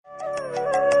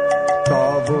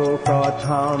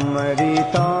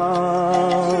কথামৃতা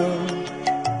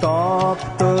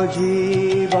তপ্ত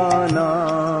জীবনা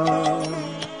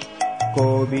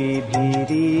কবি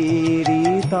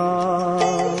ভীরিতা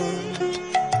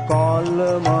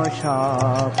কলমশাপহ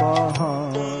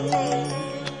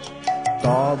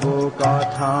তব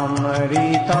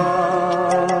কথামৃতা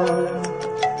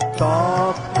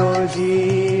তপ্ত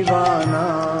জীবনা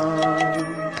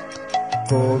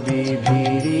কবি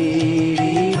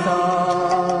ভীরিতা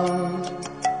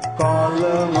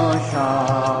কলমশাপহ.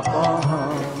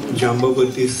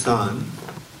 Jambavati's son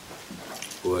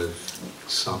was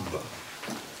Samba.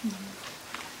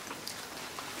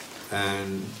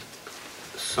 And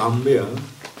Sambya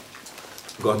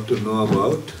got to know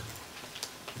about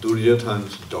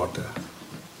Duryodhana's daughter,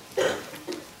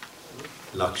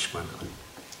 Lakshmana.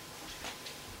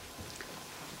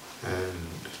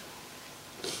 And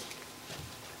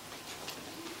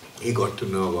he got to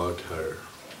know about her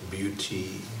beauty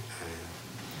and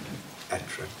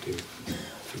attractive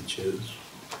features.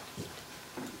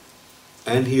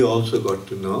 And he also got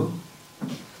to know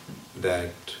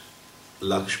that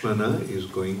Lakshmana is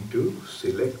going to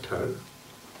select her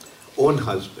own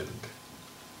husband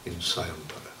in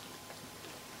Sayambara.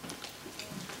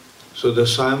 So the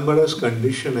Sayambara's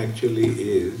condition actually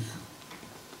is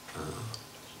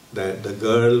that the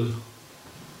girl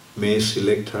may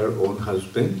select her own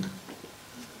husband,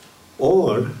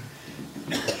 or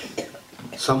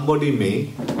somebody may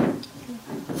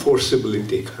forcibly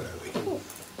take her away.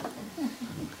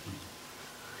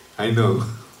 I know,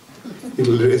 it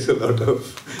will raise a lot of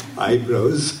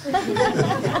eyebrows.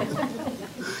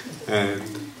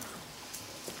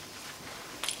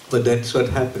 But that's what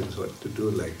happens, what to do.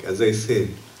 Like, as I said,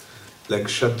 like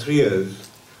Kshatriyas,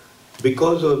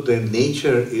 because of their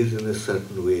nature is in a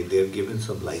certain way, they are given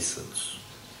some license.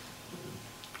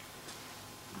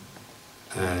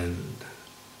 And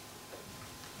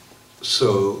so,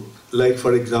 like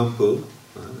for example,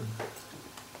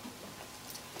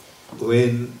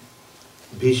 when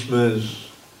Bhishma's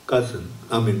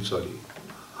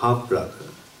half-brother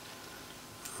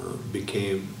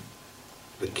became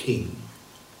the king,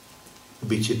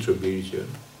 Vichitrabirja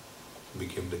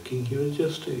became the king, he was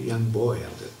just a young boy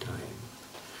at that time.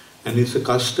 And it's a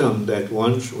custom that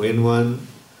when one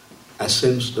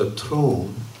ascends the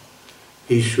throne,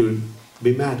 he should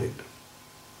be married.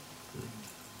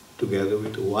 Together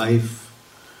with a wife,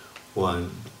 one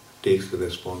takes the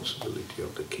responsibility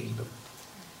of the kingdom,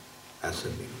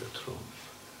 ascending the throne.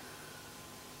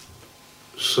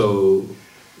 So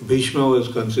Bhishma was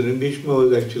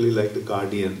actually like the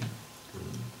guardian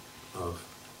of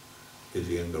his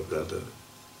younger brother.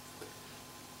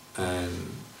 And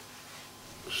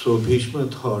so Bhishma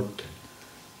thought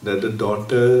that the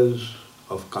daughters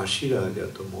of Kashiraj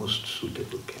are the most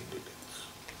suitable candidates.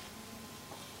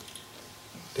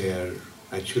 There's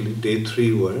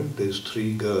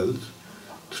three girls,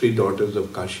 three daughters of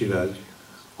Kashiraj,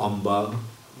 Amba,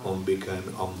 Ambika and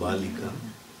Ambalika.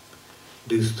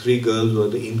 These three girls were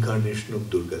the incarnation of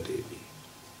Durga Devi.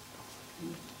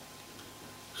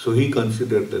 So he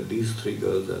considered that these three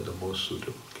girls are the most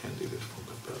suitable candidates for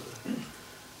my brother.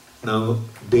 Now,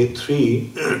 they three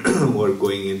were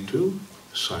going into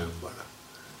Sayambara.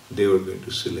 They were going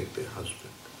to select their husband.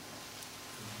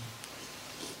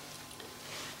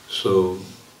 So,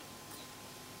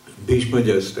 Bhishma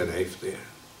just arrived there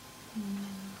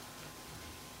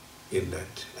in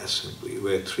that assembly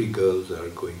where three girls are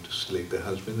going to select their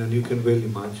husband, and you can well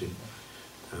imagine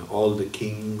all the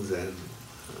kings and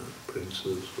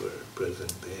princes were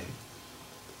present there.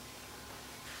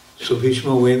 So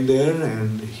Bhishma went there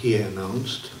and he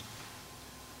announced,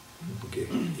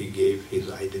 he gave his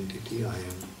identity, I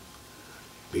am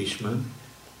Bhishma,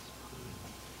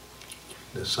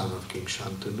 the son of King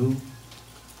Shantanu.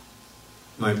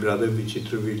 My brother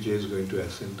Vichitravirja is going to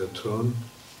ascend the throne,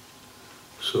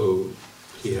 so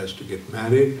he has to get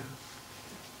married,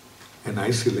 and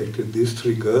I selected these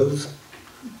three girls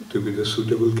to be the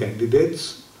suitable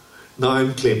candidates. Now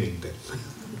I'm claiming them.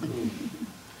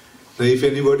 Now if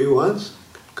anybody wants,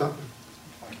 come,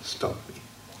 stop me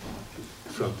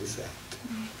from this act.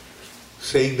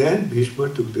 Saying that, Bhishma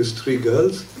took these three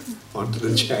girls onto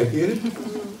the chariot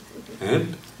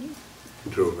and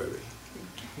drove away.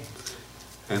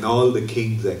 And all the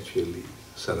kings actually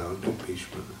surrounded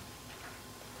Bhishma.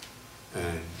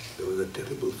 And there was a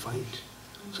terrible fight.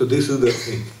 So this is the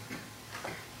thing.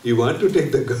 You want to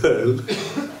take the girl,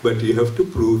 but you have to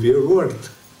prove your worth.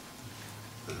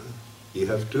 You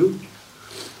have to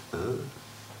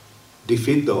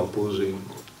defeat the opposing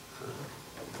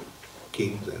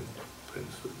kings and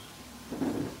princes.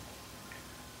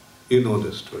 You know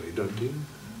the story, don't you?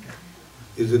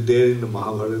 Is it there in the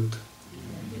Mahabharata?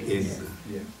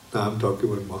 Now I'm talking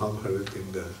about Mahabharata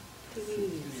in the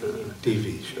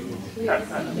TV show.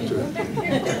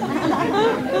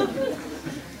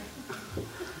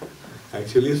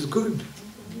 Actually, it's good.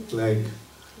 Like,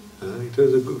 it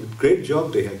was a great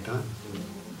job they had done.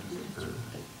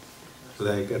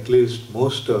 Like, at least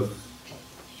most of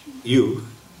you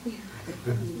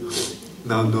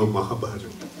now know Mahabharata.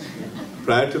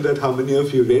 Prior to that, how many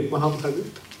of you read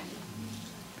Mahabharata?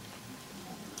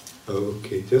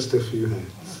 Okay, just a few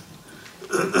hands.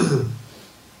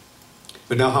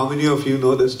 But now how many of you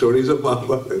know the stories of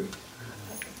Mahabharata?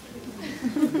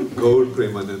 Gaur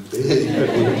Premanande.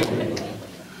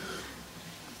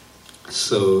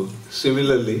 So,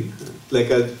 similarly,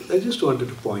 like I just wanted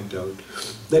to point out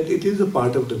that it is a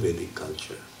part of the Vedic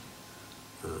culture.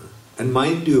 And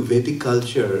mind you, Vedic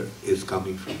culture is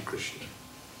coming from Krishna.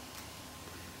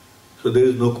 So there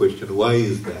is no question, why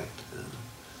is that?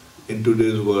 In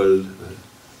today's world,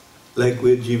 like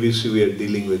with GBC, we are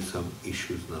dealing with some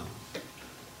issues now.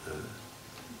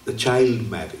 The child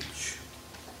marriage.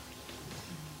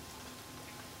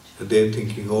 And they're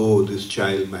thinking, oh, this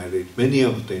child marriage. Many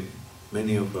of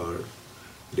our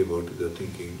devotees are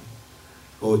thinking,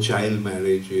 oh, child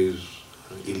marriage is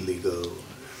illegal,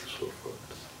 and so forth.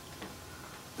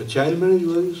 The child marriage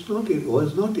was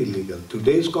not illegal.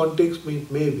 Today's context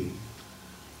maybe.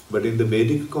 But in the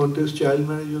Vedic context, child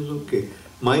marriage was okay.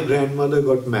 My grandmother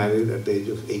got married at the age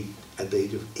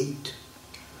of 8.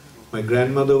 My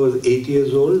grandmother was 8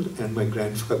 years old and my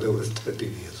grandfather was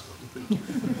 13 years old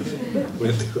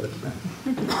when they got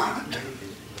married.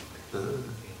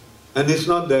 And it's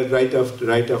not that right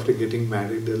after getting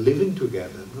married they're living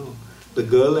together. No. The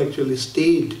girl actually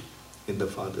stayed in the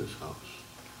father's house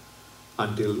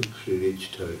until she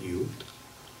reached her youth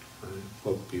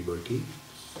or puberty.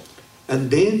 And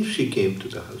then she came to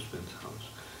the husband's house.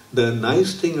 The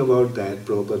nice thing about that,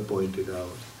 Prabhupada pointed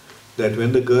out, that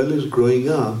when the girl is growing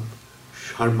up,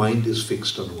 her mind is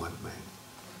fixed on one man.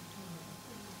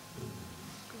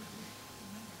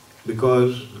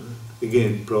 Because,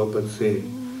 again, Prabhupada said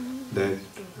that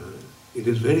it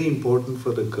is very important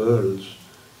for the girls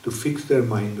to fix their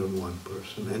mind on one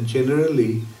person. And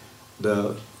generally,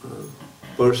 the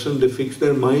person they fix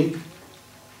their mind,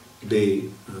 they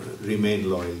remain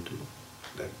loyal to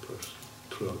that person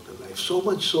throughout their life. So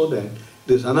much so that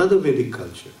there's another Vedic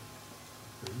culture,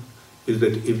 is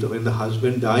that when the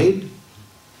husband died,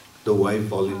 the wife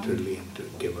voluntarily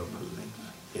gave up her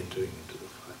life, entering into the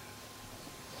fire.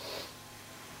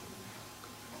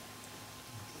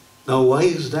 Now why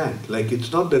is that? Like,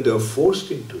 it's not that they are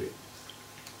forced into it.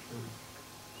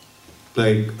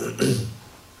 Like,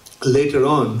 later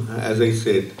on, as I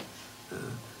said,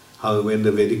 how when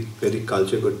the Vedic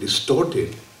culture got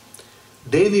distorted,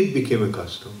 then it became a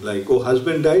custom. Like, oh,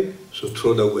 husband died, so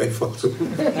throw the wife also.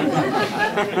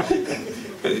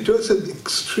 And it was an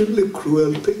extremely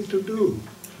cruel thing to do.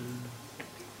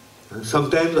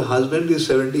 Sometimes the husband is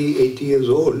 70, 80 years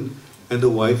old and the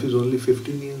wife is only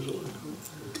 15 years old.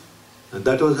 And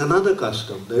that was another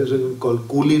custom. There is a thing called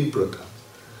Kulin Pratha.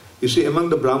 You see, among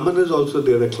the Brahmanas also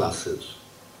there are classes.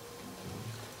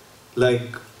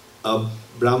 Like a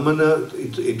Brahmana,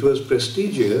 it was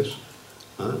prestigious,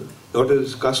 not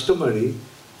as customary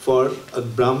for a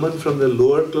Brahman from the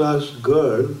lower class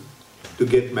girl to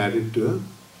get married to a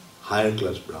higher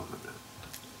class Brahmana.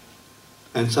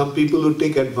 And some people would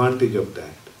take advantage of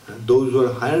that. And those who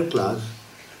are higher class,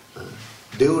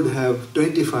 they would have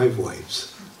 25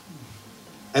 wives.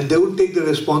 And they would take the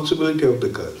responsibility of the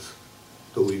girls,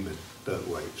 the women, the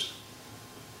wives.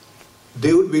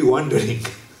 They would be wandering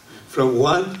from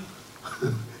one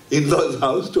in-law's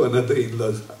house to another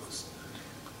in-law's house.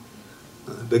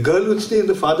 The girl would stay in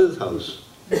the father's house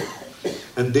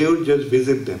and they would just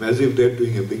visit them as if they're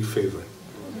doing a big favor.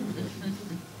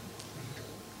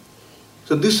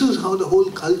 So this is how the whole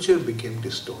culture became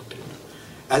distorted.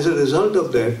 As a result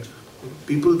of that,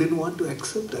 people didn't want to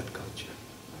accept that culture.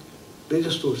 They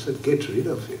just said, get rid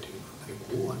of it. Like,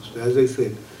 who wants to? As I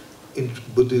said,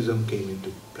 Buddhism came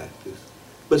into practice.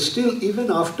 But still, even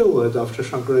afterwards, after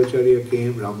Shankaracharya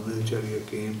came, Ramanujacharya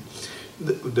came,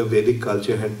 the Vedic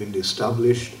culture had been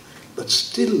established. But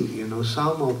still,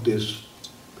 some of this,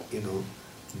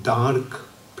 dark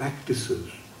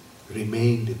practices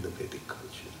remained in the Vedic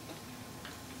culture.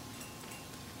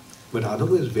 But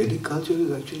otherwise, Vedic culture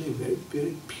is actually a very,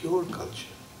 very pure culture.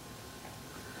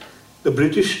 The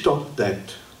British stopped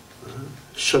that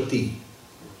Shati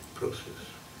process.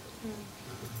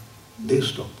 They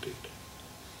stopped it.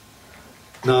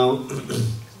 Now,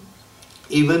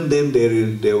 even then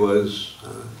there was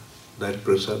that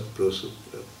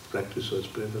practice was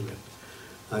prevalent.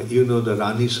 You know the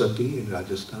Rani Sati in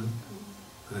Rajasthan?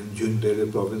 And there is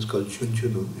a province called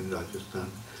Chunchunu in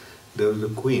Rajasthan. There was a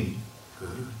queen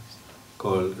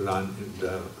called Rani,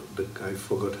 I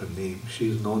forgot her name. She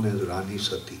is known as Rani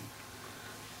Sati.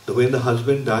 When the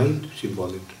husband died, she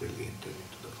voluntarily entered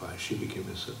into the fire. She became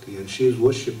a Sati, and she is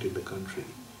worshipped in the country,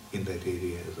 in that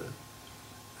area,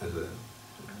 as a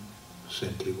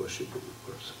saintly worshipable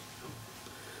person.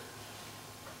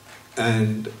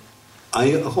 And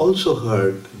I also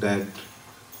heard that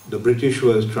the British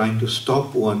was trying to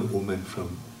stop one woman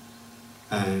from,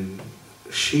 and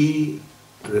she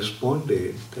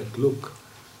responded that, look,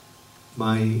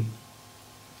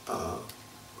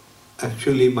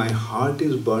 actually my heart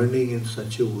is burning in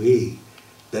such a way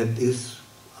that is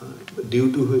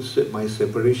due to my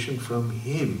separation from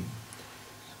him,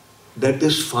 that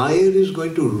this fire is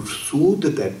going to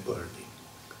soothe that burning.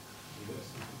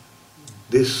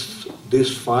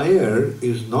 This fire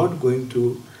is not going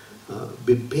to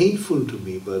be painful to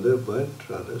me, brother, but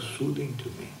rather soothing to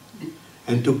me.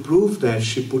 And to prove that,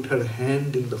 she put her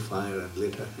hand in the fire and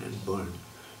let her hand burn.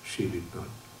 She did not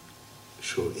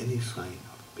show any sign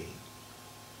of pain.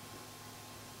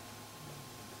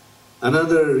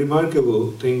 Another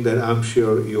remarkable thing that I'm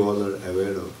sure you all are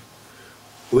aware of,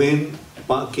 when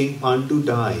King Pandu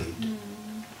died,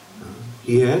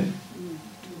 he had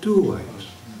two wives,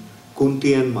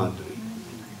 Kunti and Madri.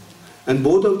 And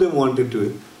both of them wanted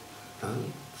to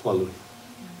follow him.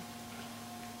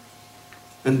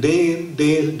 And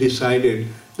they decided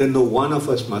that no, one of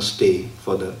us must stay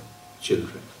for the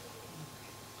children.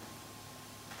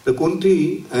 The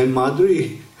Kunti and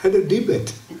Madri had a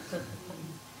debate.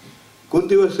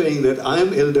 Kunti was saying that I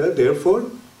am elder,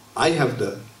 therefore I have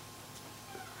the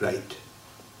right.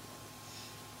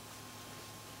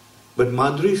 But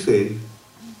Madri said,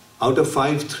 out of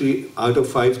five, three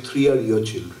are your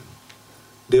children.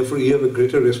 Therefore you have a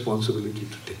greater responsibility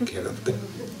to take care of them.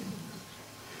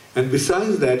 And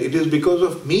besides that, it is because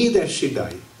of me that he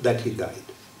died.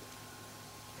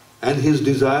 And his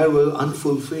desire was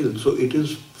unfulfilled. So it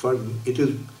is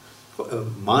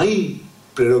my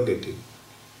prerogative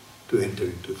to enter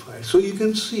into fire. So you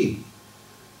can see,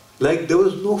 like there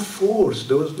was no force,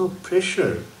 there was no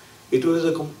pressure. It was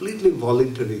a completely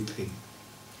voluntary thing.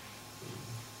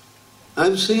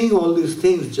 I'm saying all these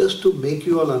things just to make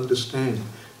you all understand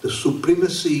the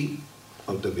supremacy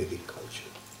of the Vedic culture.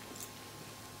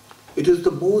 It is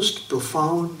the most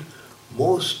profound,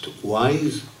 most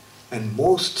wise, and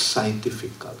most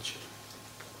scientific culture.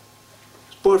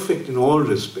 It's perfect in all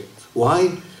respects.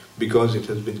 Why? Because it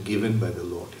has been given by the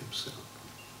Lord Himself.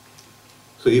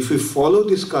 So if we follow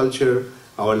this culture,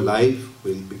 our life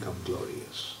will become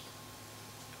glorious.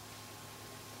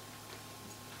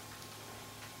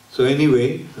 So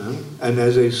anyway, and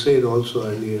as I said also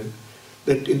earlier,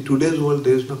 that in today's world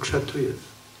there is no Kshatriyas.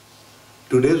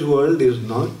 Today's world is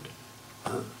not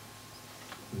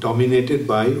dominated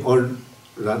by, or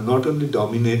not only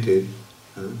dominated,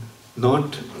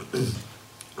 not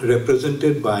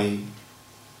represented by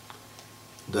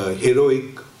the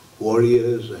heroic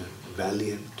warriors and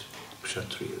valiant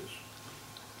Kshatriyas.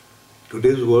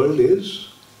 Today's world is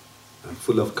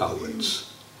full of cowards.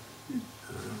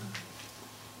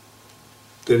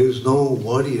 There is no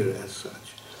warrior as such.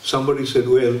 Somebody said,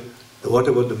 well, what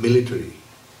about the military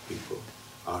people,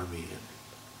 army?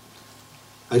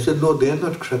 I said, no, they are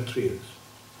not Kshatriyas.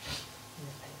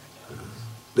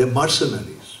 They are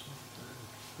mercenaries.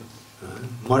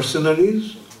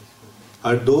 Mercenaries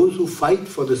are those who fight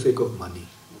for the sake of money.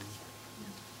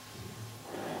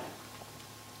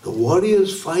 The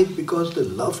warriors fight because they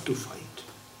love to fight.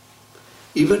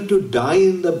 Even to die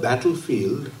in the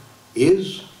battlefield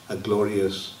is a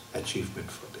glorious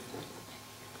achievement for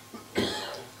them.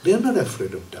 They are not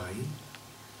afraid of dying.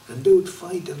 And they would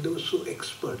fight, and they were so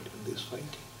expert in this fighting.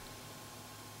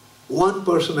 One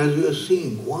person, as we are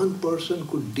seeing, one person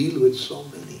could deal with so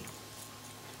many.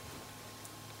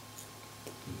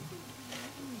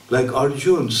 Like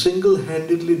Arjun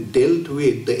single-handedly dealt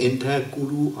with the entire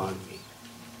Kuru army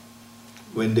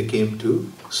when they came to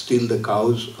steal the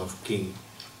cows of King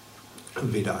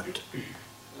Virat.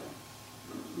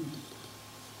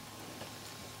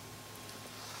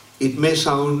 It may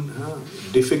sound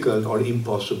difficult or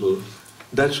impossible.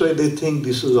 That's why they think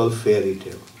this is all fairy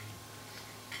tale.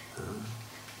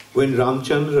 When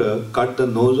Ramchandra cut the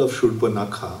nose of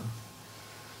Shurpanakha,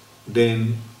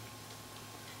 then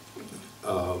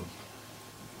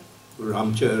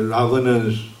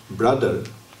Ravana's brother,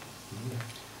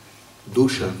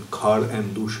 Dushan, Khar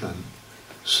and Dushan,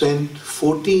 sent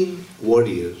 14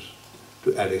 warriors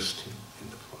to arrest him in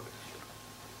the forest.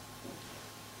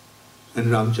 And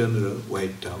Ramchandra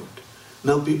wiped out.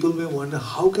 Now people may wonder,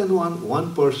 how can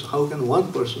one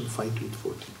person fight with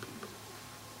 14 people?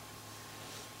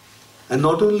 And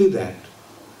not only that,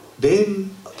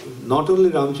 then not only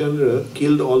Ramchandra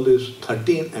killed all these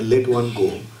 13 and let one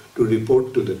go to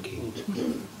report to the king.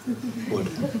 What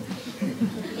happened?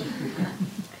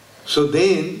 So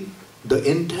then the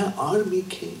entire army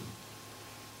came.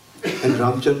 And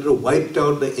Ramchandra wiped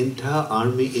out the entire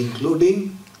army,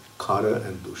 including Khara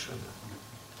and Dushana,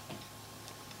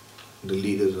 the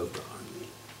leaders of the army,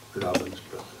 Ravan's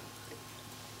brother.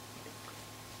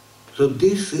 So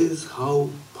this is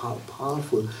how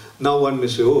powerful. Now one may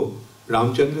say, oh,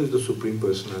 Ramchandra is the Supreme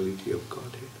Personality of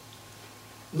Godhead.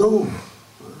 No.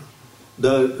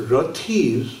 The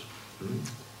Rathis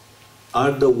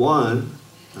are the one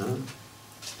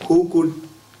who could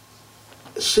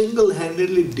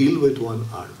single-handedly deal with one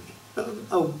army,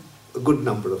 a good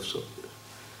number of soldiers.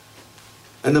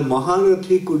 And the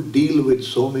Maharathi could deal with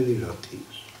so many Rathis.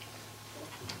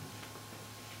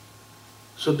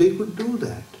 So they could do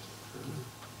that.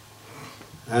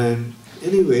 And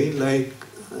anyway,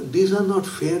 these are not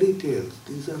fairy tales,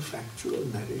 these are factual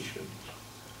narrations.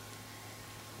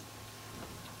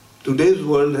 Today's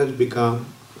world has become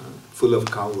full of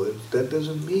cowards. That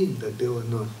doesn't mean that they were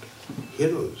not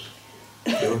heroes.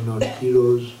 They were not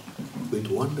heroes with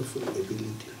wonderful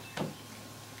abilities.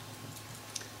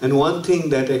 And one thing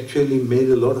that actually made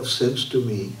a lot of sense to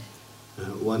me,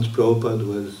 once Prabhupada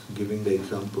was giving the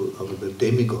example of the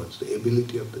demigods, the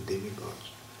ability of the demigods.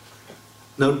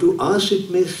 Now to us it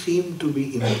may seem to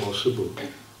be impossible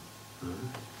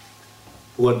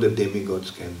what the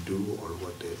demigods can do or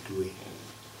what they are doing.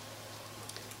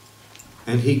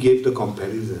 And he gave the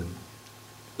comparison.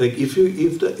 Like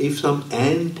if some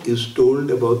ant is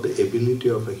told about the ability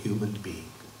of a human being,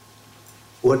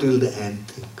 what will the ant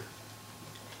think?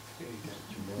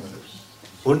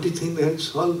 Won't you think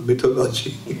that's all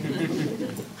mythology?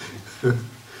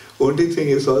 Won't you think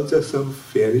it's all just some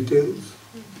fairy tales?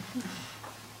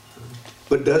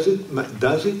 But does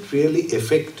it really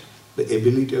affect the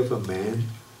ability of a man,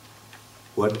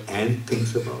 what ant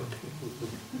thinks about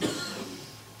him?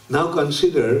 Now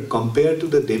consider, compared to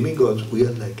the demigods, we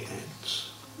are like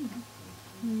ants.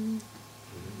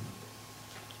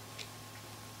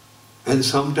 And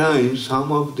sometimes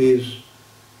some of these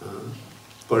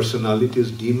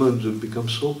personalities, demons, would become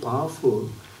so powerful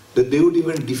that they would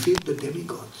even defeat the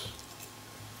demigods.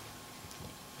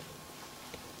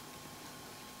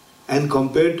 And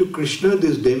compared to Krishna,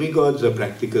 these demigods are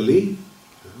practically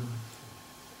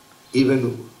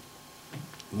even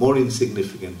more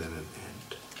insignificant than an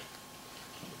ant.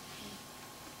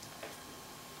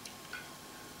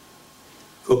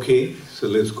 Okay, so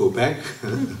let's go back.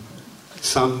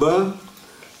 Samba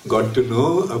got to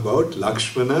know about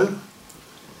Lakshmana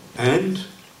and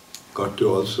got to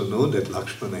also know that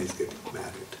Lakshmana is getting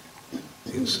married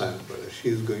in Sayambara. She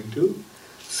is going to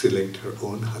select her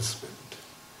own husband.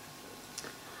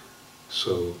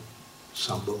 So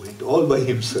Samba went all by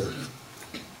himself.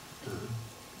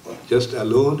 Just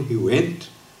alone he went,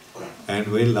 and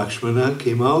when Lakshmana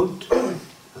came out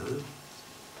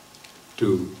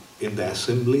in the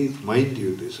assembly, mind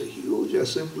you, there's a huge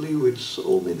assembly with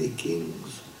so many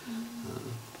kings,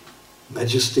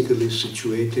 majestically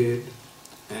situated,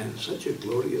 and such a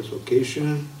glorious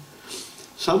occasion.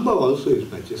 Samba also is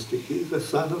majestic. He is the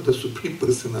son of the Supreme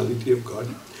Personality of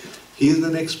God. He is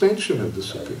an expansion of the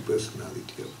Supreme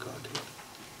Personality of God.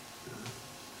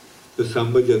 The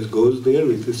Samba just goes there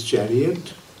with his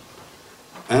chariot,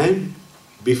 and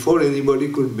before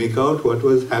anybody could make out what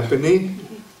was happening,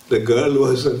 the girl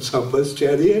was on Samba's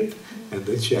chariot, and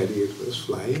the chariot was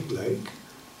flying like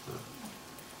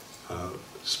a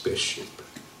spaceship.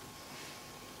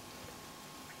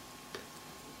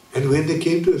 And when they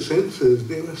came to their senses,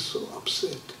 they were so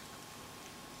upset.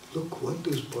 Look what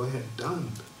this boy had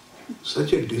done.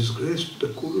 Such a disgrace to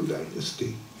the Kuru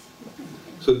dynasty.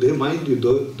 So they, mind you,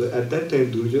 at that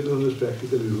time Duryodhana was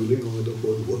practically ruling over the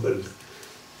whole world.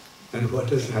 And what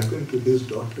has happened to his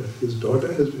daughter? His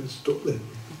daughter has been stolen.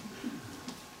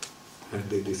 And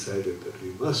they decided that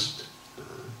we must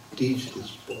teach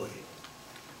this boy.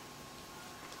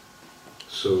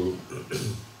 So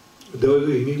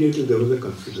immediately there was a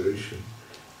consideration.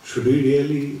 Should we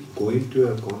really go into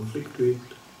a conflict with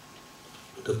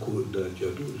the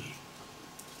Jadus?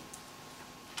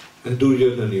 And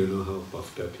Duryodhana, you know how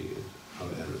puffed up he is, how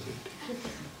arrogant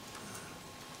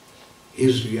he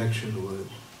is. His reaction was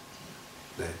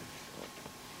that,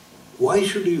 why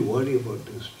should we worry about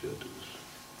these Jadus?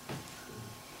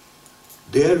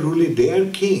 They are ruling, they are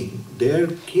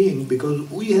king because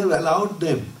we have allowed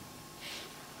them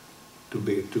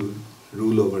to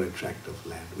rule over a tract of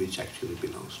land which actually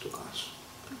belongs to us.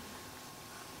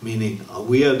 Meaning,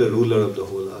 we are the ruler of the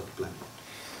whole earth planet.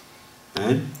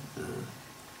 And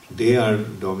they are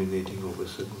dominating over a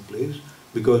certain place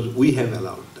because we have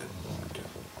allowed them.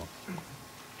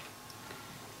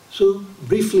 So,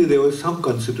 briefly, there were some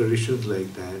considerations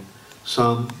like that.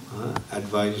 Some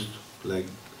advised, like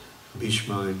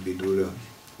Bhishma and Vidura,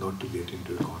 not to get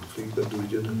into a conflict, but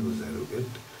Duryodhana was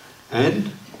arrogant.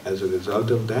 And as a result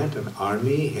of that, an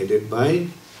army headed by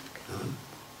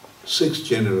 6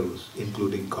 generals,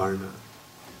 including Karna,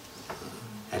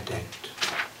 attacked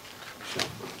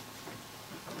Shamba.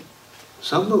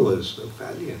 Shamba was a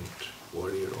valiant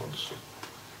warrior also.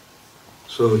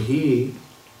 So he,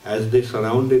 as they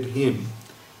surrounded him,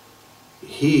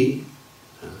 he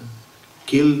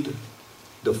killed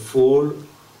the 4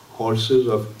 horses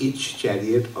of each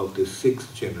chariot of the 6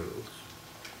 generals,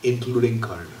 including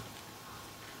Karna.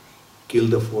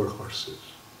 Killed the 4 horses.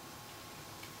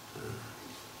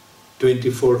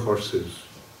 24 horses.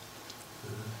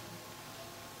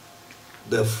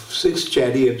 The 6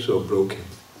 chariots were broken.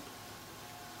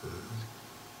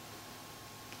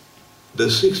 The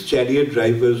 6 chariot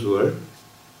drivers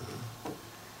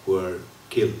were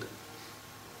killed.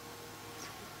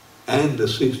 And the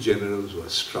 6 generals were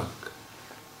struck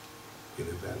in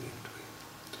a valiant way.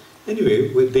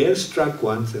 Anyway, when they are struck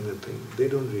once in a thing, they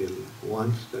don't really,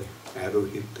 once the arrow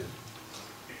hit them,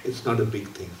 it's not a big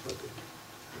thing for them.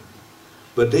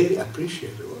 But they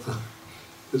appreciate it. Oh,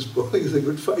 this boy is a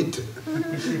good fighter.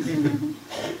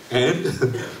 And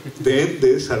then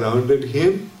they surrounded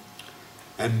him,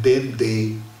 and then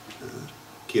they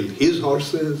killed his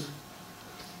horses.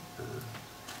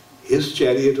 His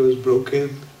chariot was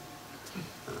broken.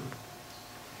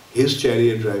 His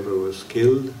chariot driver was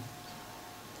killed,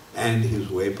 and his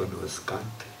weapon was cut.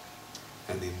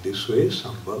 And in this way,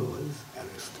 Shamba was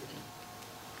arrested.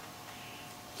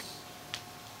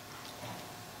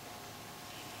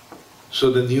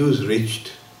 So the news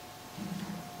reached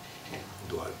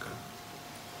Dwarka.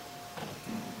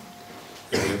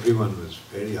 And everyone was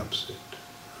very upset.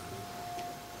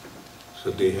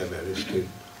 So they have arrested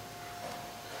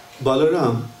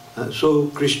Balaram. So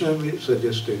Krishna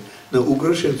suggested, now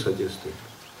Ugrasena suggested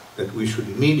that we should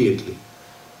immediately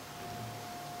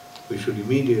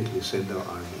send our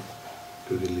army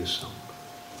to release Shamba.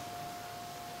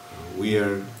 We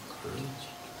are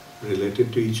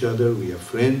related to each other, we are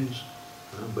friends,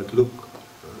 but look,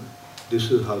 this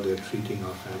is how they are treating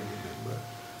our family member.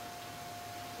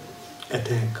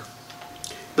 Attack.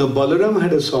 Now Balaram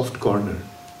had a soft corner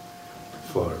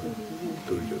for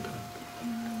Duryodhana.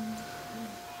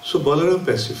 So Balaram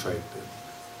pacified them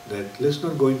that let's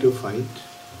not go into a fight.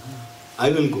 I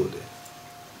will go there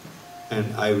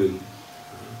and I will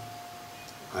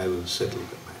settle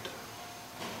the matter.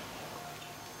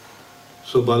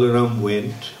 So Balaram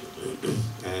went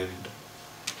and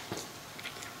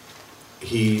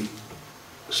he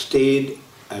stayed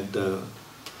at the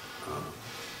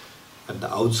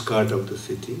outskirts of the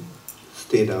city,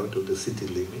 stayed out of the city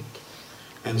limit,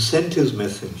 and sent his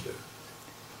messenger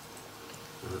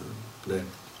that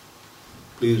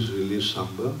please release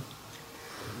Shamba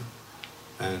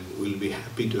and we'll be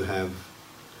happy to have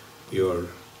your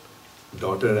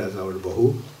daughter as our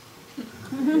bahu.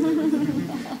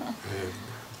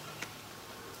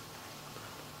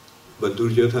 But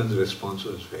Duryodhana's response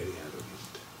was very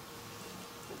arrogant.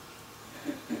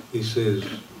 He says,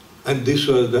 and this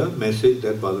was the message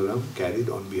that Balaram carried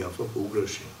on behalf of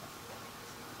Ugrasena.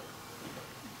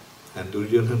 And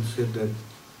Duryodhana said that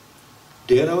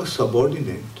they are our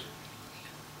subordinate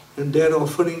and they are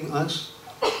offering us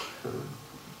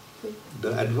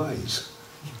the advice.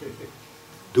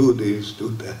 Do this, do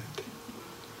that.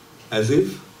 As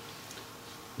if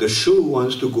the shoe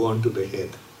wants to go onto the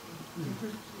head.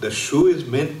 The shoe is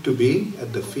meant to be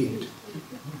at the feet.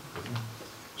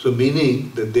 So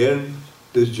meaning that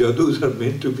these jadus are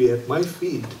meant to be at my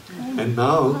feet. And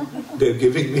now they're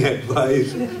giving me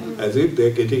advice as if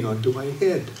they're getting onto my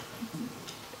head.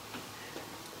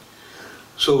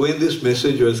 So when this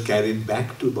message was carried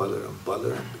back to Balaram,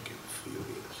 Balaram became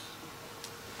furious.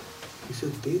 He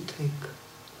said, they think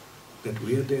that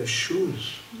we are their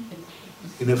shoes.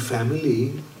 In a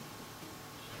family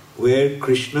where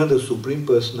Krishna, the Supreme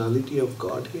Personality of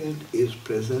Godhead, is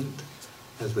present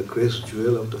as the crest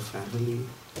jewel of the family,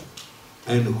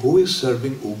 and who is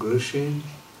serving Ugrasena,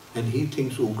 and he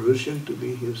thinks Ugrasena to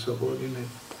be his subordinate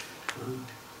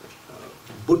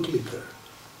bootlicker.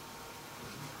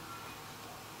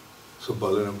 So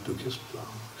Balaram took his plow.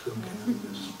 He said, okay, I'll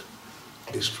just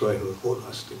destroy her whole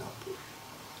Hastinapur.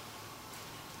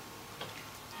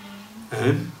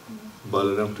 And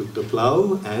Balaram took the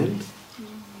plough and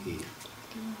he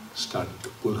started to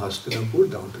pull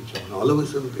Hastinapur down to Jamuna. All of a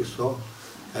sudden they saw,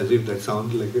 as if that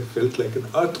sounded like, it felt like an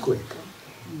earthquake.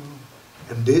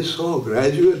 And they saw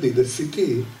gradually the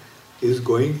city is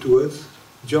going towards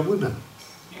Jamuna.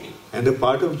 And a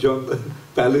part of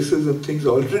palaces and things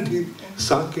already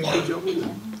sunk into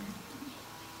Jamuna.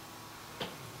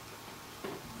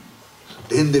 So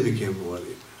then they became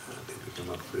worried. They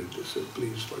became afraid. They said,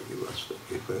 please forgive us,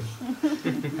 forgive us.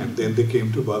 And then they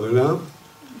came to Balaram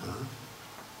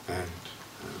and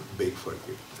begged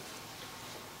forgiveness.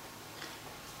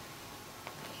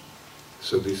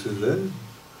 So this is a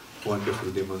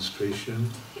wonderful demonstration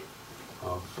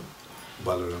of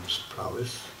Balaram's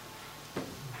prowess.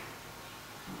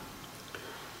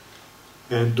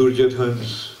 And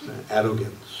Duryodhana's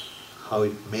arrogance, how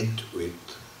it met with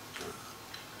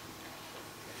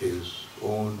his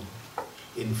own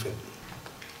infamy.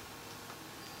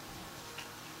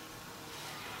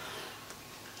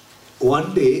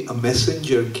 One day a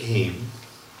messenger came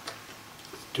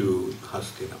to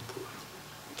Hastinapur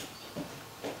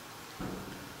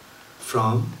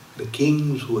from the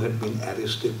kings who had been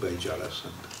arrested by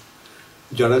Jarasandha.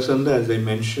 Jarasandha, as I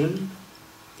mentioned,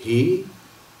 he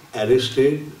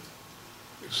arrested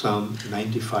some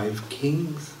 95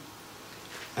 kings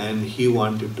and he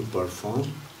wanted to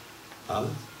perform a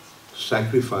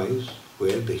sacrifice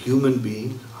where the human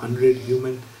beings, 100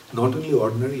 human, not only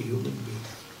ordinary human beings,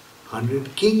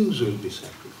 100 kings will be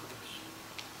sacrificed.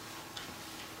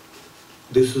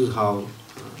 This is how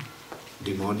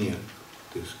demoniac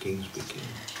these kings became.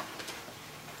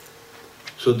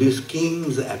 So these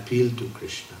kings appealed to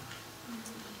Krishna.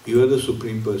 You are the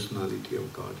Supreme Personality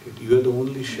of Godhead. You are the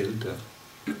only shelter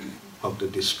of the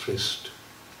distressed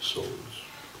souls.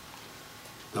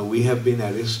 Now we have been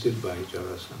arrested by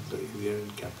Jarasandha. We are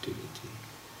in captivity.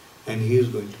 And he is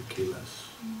going to kill us.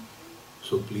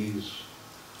 So please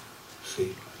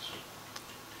save us.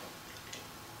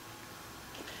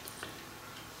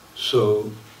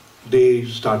 So they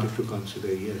started to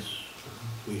consider, yes,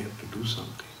 we have to do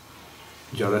something.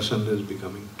 Jarasandha is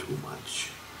becoming too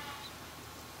much.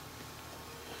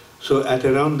 So at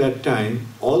around that time,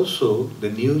 also the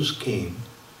news came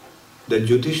that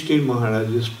Yudhishthira Maharaj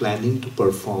is planning to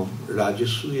perform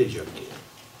Rajasuya Yajna.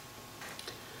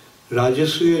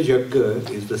 Rajasuya Yajna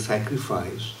is the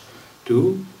sacrifice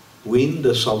to win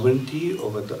the sovereignty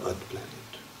over the earth planet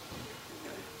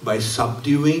by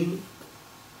subduing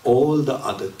all the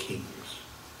other kings.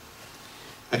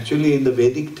 Actually, in the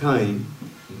Vedic time,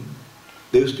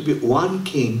 there used to be one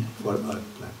king for earth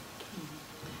planet.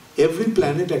 Every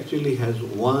planet actually has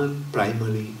one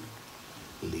primary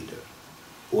leader,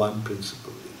 one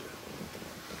principal leader.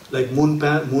 Like moon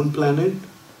planet,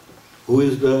 who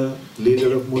is the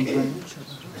leader of moon planet?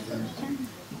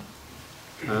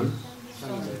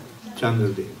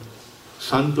 Chandradev.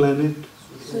 Sun planet,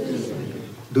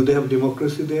 do they have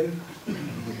democracy there?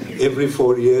 Every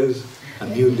 4 years, a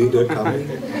new leader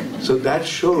coming. So that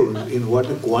shows in what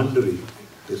a quandary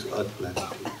this earth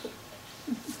planet is.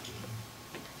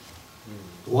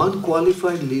 One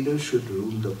qualified leader should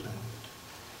rule the planet.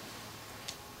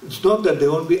 It's not that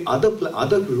there won't be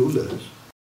other rulers,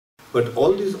 but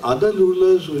all these other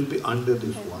rulers will be under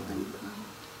this one ruler.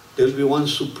 There will be one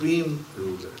supreme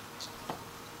ruler.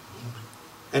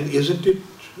 And isn't it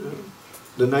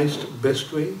the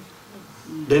best way?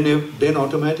 Then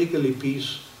automatically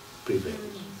peace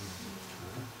prevails.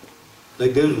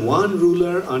 Like there is one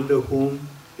ruler under whom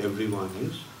everyone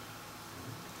is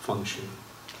functioning,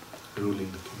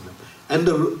 ruling the kingdom. And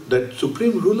that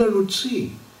supreme ruler would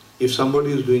see if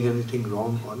somebody is doing anything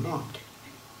wrong or not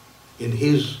in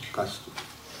his custody.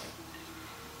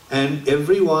 And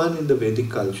everyone in the Vedic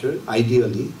culture,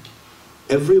 ideally,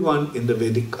 everyone in the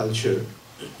Vedic culture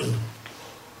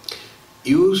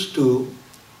used to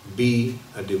be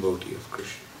a devotee of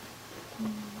Krishna.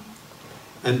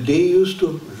 And they used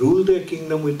to rule their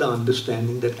kingdom with the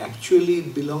understanding that actually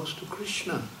it belongs to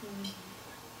Krishna,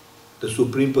 the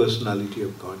Supreme Personality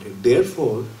of Godhead.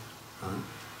 Therefore,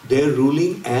 they are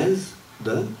ruling as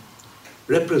the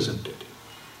representative.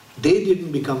 They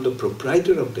didn't become the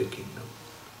proprietor of their kingdom.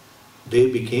 They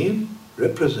became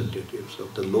representatives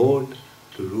of the Lord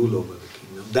to rule over the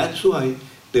kingdom. That's why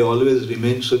they always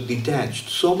remained so detached,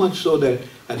 so much so that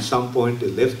at some point they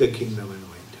left the kingdom and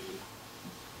went away.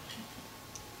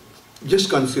 Just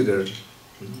consider,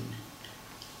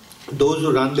 those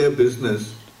who run their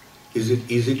business, is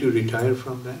it easy to retire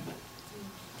from that?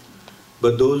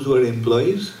 But those who are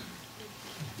employees,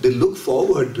 they look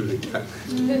forward to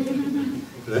retirement.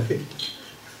 Right?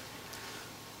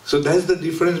 So that's the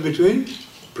difference between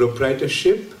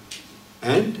proprietorship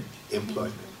and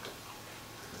employment.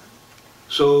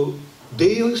 So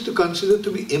they used to consider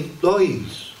to be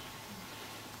employees,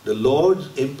 the Lord's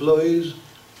employees,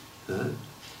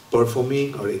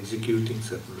 performing or executing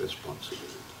certain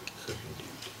responsibility, certain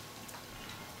duty.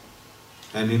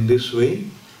 And in this way,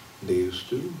 they used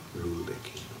to rule their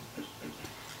kingdom.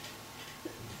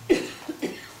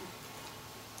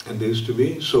 And there used to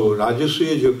be, so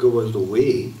Rajasuya Yajna was the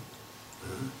way,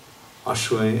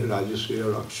 Rajasuya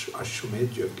or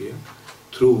Ashwamedh Yajna,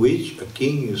 through which a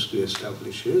king used to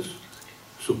establish his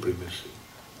supremacy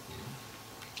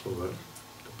over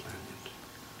the planet.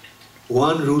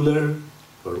 One ruler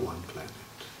for one planet.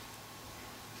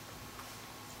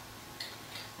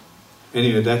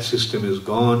 Anyway, that system is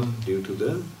gone due to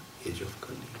the age of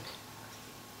Kali.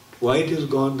 Why it is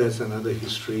gone, that's another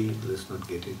history. Let's not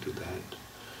get into that.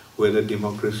 Whether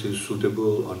democracy is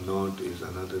suitable or not is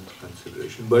another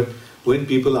consideration. But when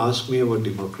people ask me about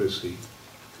democracy,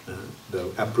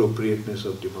 the appropriateness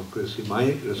of democracy,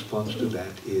 my response to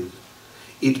that is,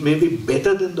 it may be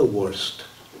better than the worst,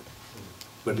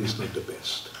 but it's not the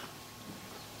best.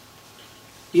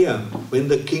 Yeah, when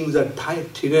the kings are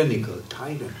tyrannical,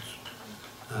 tyrants,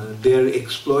 they are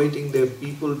exploiting their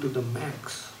people to the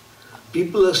max.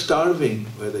 People are starving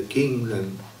where the kings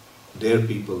and their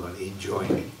people are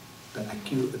enjoying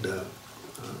the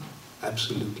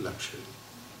absolute luxury.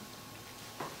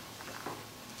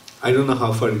 I don't know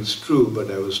how far it's true, but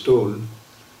I was told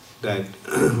that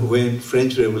when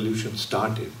French Revolution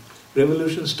started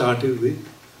with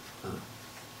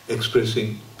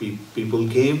expressing, people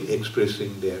came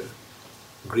expressing their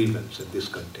grievance and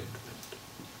discontentment.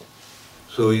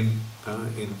 So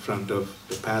in front of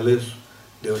the palace,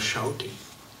 they were shouting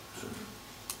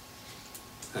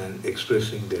and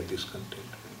expressing their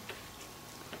discontentment.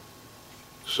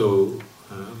 So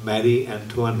Marie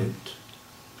Antoinette,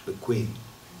 the queen,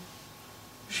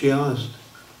 she asked,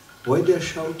 why they are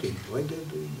shouting? Why they are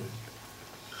doing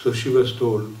that? So she was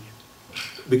told,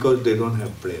 because they don't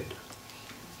have bread.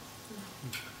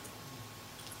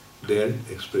 They are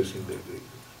expressing their grief.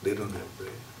 They don't have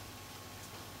bread.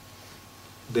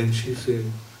 Then she said,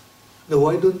 now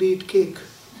why don't they eat cake?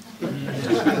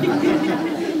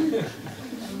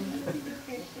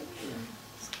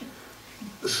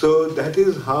 So that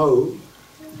is how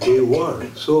they were.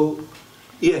 So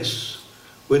yes,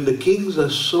 when the kings are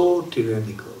so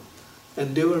tyrannical,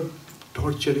 and they were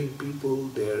torturing people,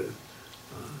 they're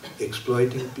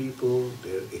exploiting people,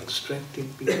 they're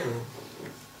extracting people.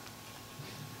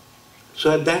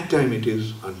 So at that time it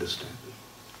is understandable.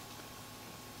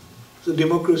 So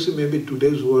democracy, maybe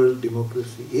today's world,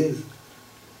 democracy is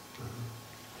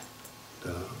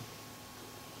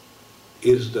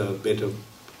the better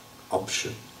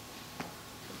option.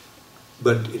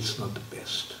 But it's not the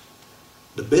best.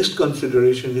 The best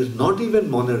consideration is not even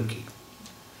monarchy.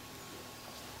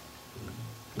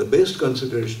 The best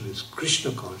consideration is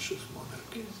Krishna conscious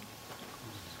monarchy.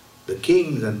 The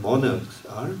kings and monarchs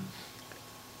are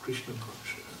Krishna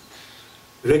conscious,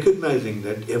 recognizing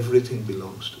that everything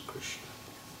belongs to Krishna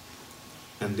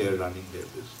and they are running their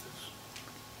business.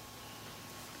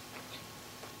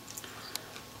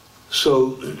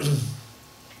 So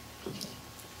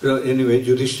anyway,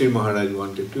 Yudhishthira Maharaj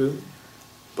wanted to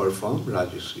perform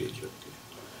Rajasuya Yajna.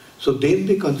 So then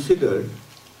they considered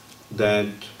that,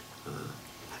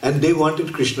 and they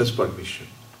wanted Krishna's permission.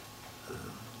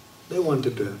 They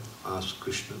wanted to ask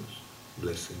Krishna's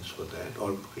blessings for that,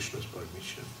 or Krishna's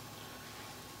permission.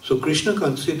 So Krishna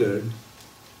considered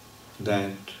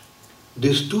that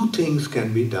these two things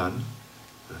can be done,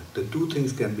 the two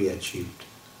things can be achieved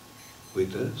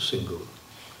with a single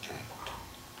act.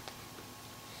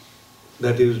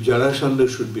 That is, Jarasandha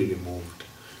should be removed.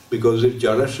 Because if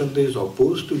Jarasandha is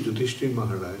opposed to Yudhishthira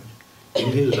Maharaj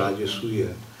in his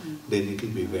Rajasuya, then it will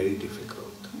be very difficult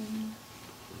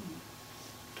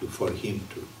for him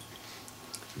to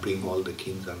bring all the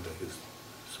kings under his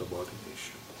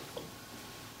subordination.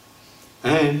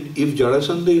 And if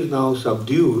Jarasandha is now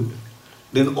subdued,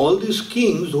 then all these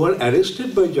kings who are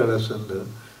arrested by Jarasandha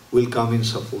will come in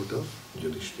support of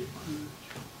Yudhishthira Maharaj.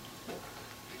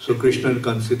 So Krishna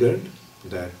considered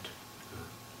that.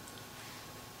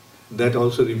 That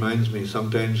also reminds me,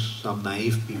 sometimes some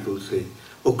naive people say,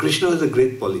 oh, Krishna is a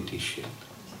great politician.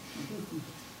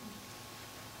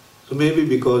 So maybe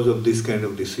because of this kind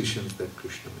of decisions that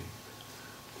Krishna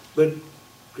made. But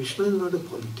Krishna is not a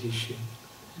politician.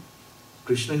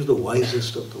 Krishna is the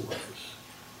wisest of the wise.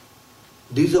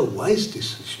 These are wise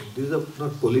decisions. These are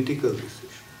not political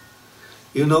decisions.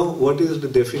 You know what is the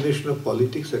definition of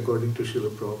politics according to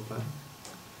Srila Prabhupada?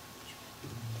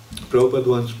 Prabhupada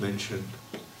once mentioned,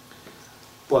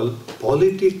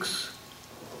 politics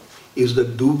is the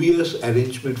dubious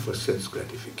arrangement for sense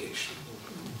gratification.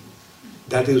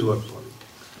 That is what politics.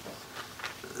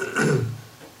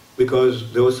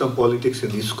 Because there was some politics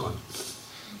in ISKCON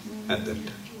at that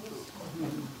time.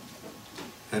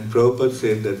 And Prabhupada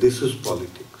said that this is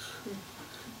politics.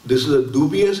 This is a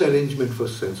dubious arrangement for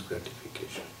sense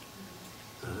gratification.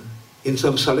 In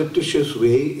some surreptitious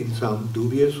way, in some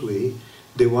dubious way,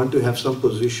 they want to have some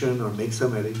position or make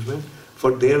some arrangement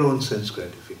for their own sense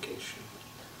gratification.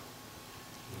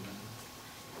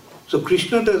 So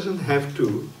Krishna doesn't have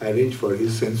to arrange for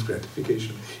his sense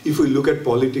gratification. If we look at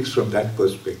politics from that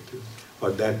perspective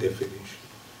or that definition,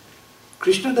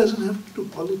 Krishna doesn't have to do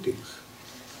politics.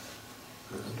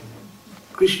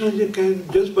 Krishna can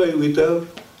just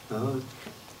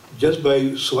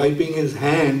by swiping his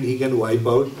hand, he can wipe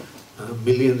out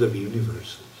millions of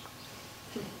universes.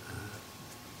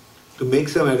 To make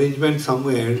some arrangement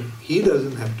somewhere, he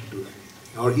doesn't have to do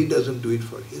anything, or he doesn't do it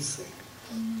for his sake.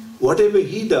 Whatever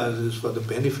he does is for the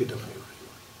benefit of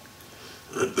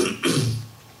everyone,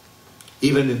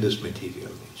 even in this material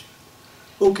nature.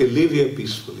 Okay, live here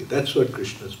peacefully. That's what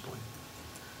Krishna's point.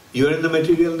 You are in the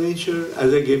material nature,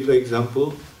 as I gave the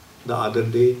example the other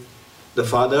day. The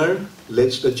father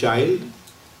lets the child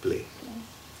play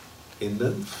in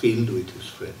the field with his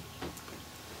friends.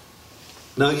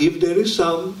 Now, if there is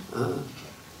some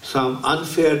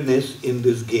unfairness in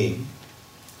this game,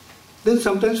 then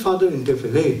sometimes father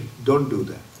interferes. Hey, don't do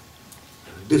that.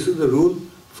 This is the rule,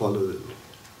 follow the rule.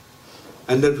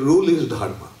 And that rule is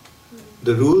dharma.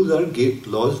 The rules are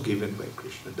laws given by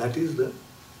Krishna. That is the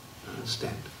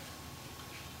standard.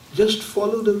 Just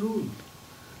follow the rule.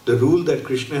 The rule that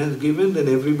Krishna has given, then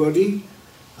everybody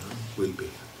will be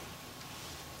happy.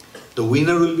 The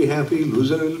winner will be happy,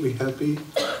 loser will be happy,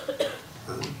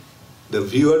 the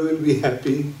viewer will be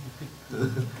happy.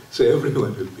 So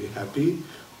everyone will be happy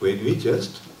when we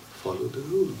just follow the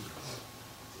rule.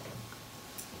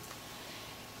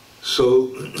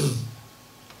 So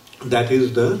that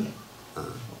is the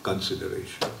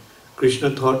consideration.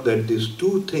 Krishna thought that these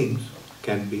two things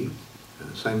can be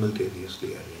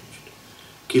simultaneously arranged.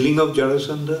 Killing of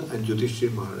Jarasandha and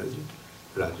Yudhishthira Maharaj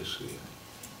Rajasuya.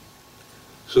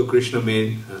 So Krishna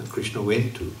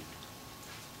went to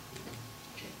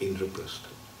Indraprastha.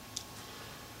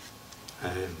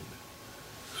 And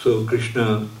so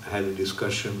Krishna had a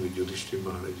discussion with Yudhishthira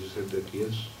Maharaj. He said that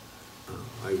yes,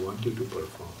 I want you to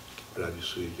perform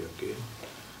Rajasuya Yajna.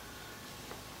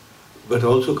 But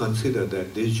also consider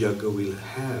that this Yajna will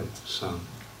have some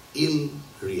ill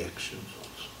reactions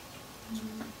also.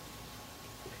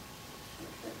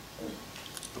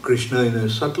 Krishna in a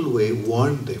subtle way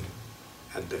warned them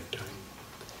at that time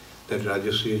that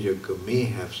Rajasuya Yajna may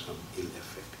have some ill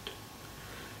effect.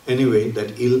 Anyway,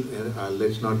 that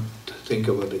let's not think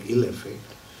about the ill effect.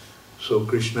 So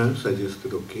Krishna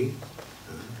suggested, okay,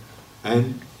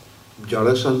 and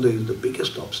Jarasandha is the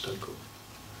biggest obstacle.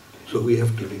 So we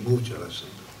have to remove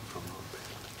Jarasandha from our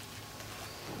path.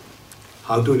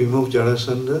 How to remove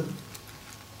Jarasandha?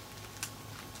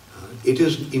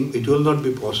 It will not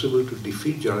be possible to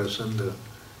defeat Jarasandha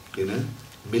in a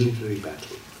military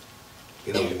battle,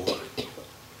 in a war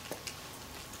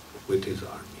with his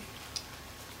army.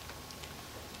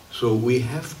 So we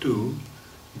have to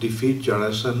defeat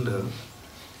Jarasandha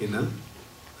in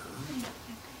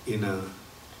a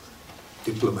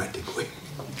diplomatic way.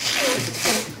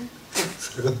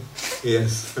 So,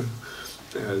 yes.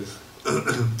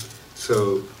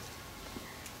 So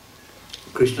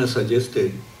Krishna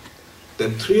suggested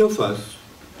that three of us,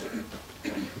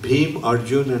 Bhim,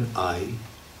 Arjun and I,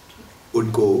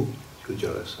 would go to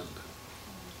Jarasandha.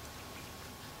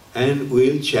 And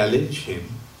we'll challenge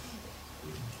him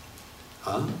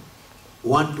a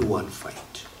one-to-one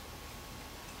fight.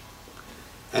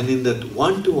 And in that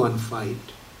one-to-one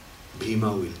fight,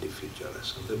 Bhima will defeat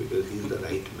Jarasandha because he is the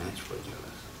right match for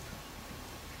Jarasandha.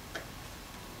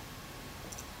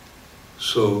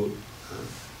 So,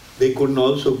 they couldn't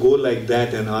also go like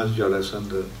that and ask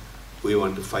Jarasandha, we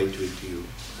want to fight with you.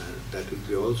 That would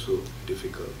be also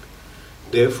difficult.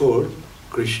 Therefore,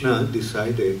 Krishna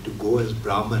decided to go as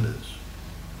Brahmanas.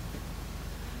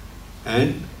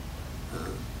 And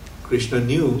Krishna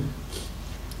knew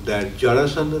that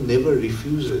Jarasandha never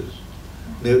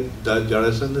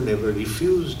never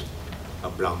refused a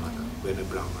Brahmana when a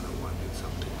Brahmana wanted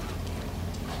something from him.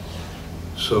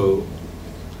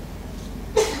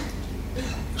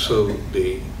 So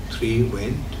the three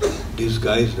went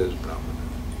disguised as Brahmana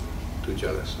to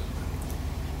Jarasandha.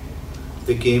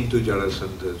 They came to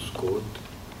Jarasandha's court,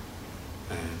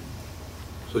 and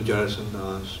so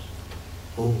Jarasandha asked,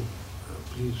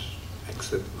 please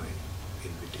accept my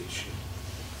invitation.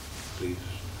 Please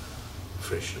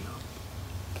freshen up.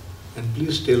 And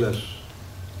please tell us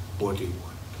what you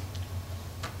want.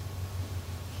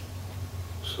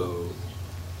 So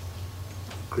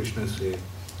Krishna said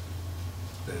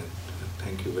that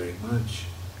thank you very much,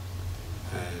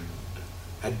 and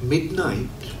at midnight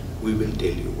we will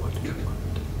tell you what you want.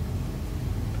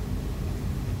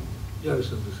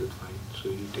 Jarasandha said, fine, so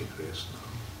you take rest now.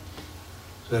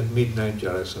 So at midnight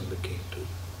Jarasandha came to them.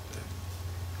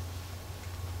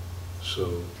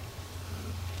 So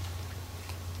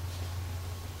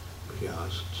he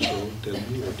asked, so tell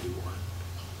me what you want.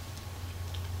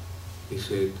 He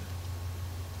said,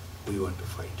 we want to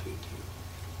fight with you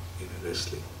in a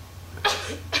wrestling match.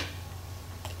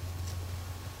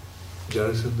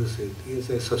 Jarasandha said, yes,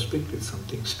 I suspect it's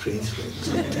something strange like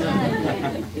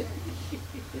that.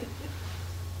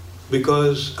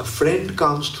 Because a friend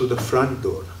comes through the front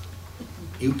door,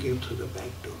 you came through the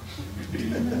back door.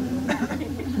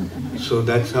 So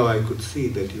that's how I could see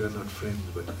that you are not friends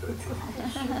but you are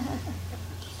enemies.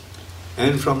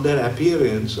 And from their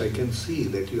appearance, I can see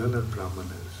that you are not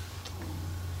brahmanas.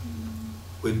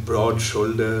 With broad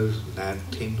shoulders,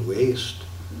 thin waist,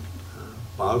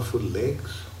 powerful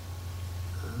legs,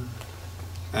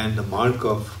 and the mark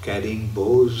of carrying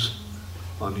bows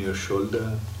on your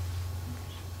shoulder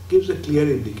gives a clear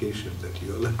indication that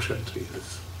you are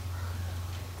Kshatriyas.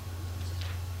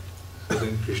 So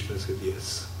then Krishna said,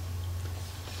 yes,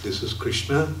 this is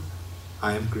Krishna,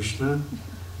 I am Krishna,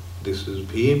 this is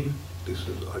Bhim, this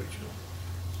is Arjuna.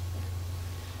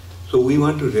 So we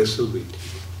want to wrestle with you.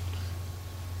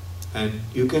 And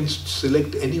you can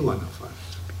select any one of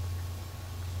us.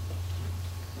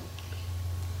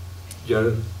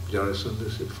 Jarasandha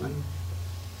said, fine.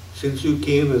 Since you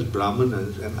came as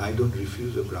brahmanas, and I don't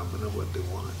refuse a brahmana what they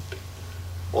want,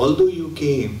 although you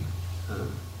came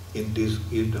in this,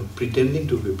 pretending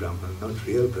to be brahmana, not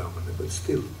real brahmana, but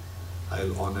still,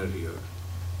 I'll honor your.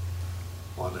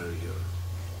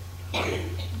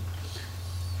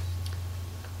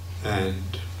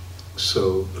 And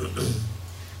so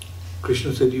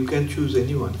Krishna said, you can choose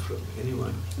anyone from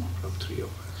three of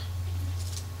us.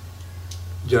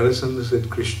 Jarasandha said,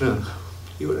 Krishna,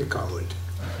 you are a coward.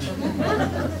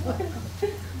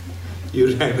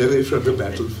 You ran away from the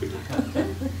battlefield.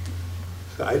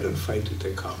 So I don't fight with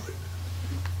a coward.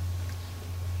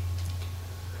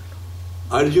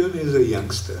 Arjuna is a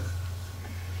youngster.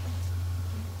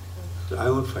 So I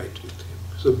won't fight with him.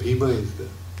 So Bhima is the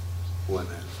one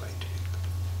I'll fight with.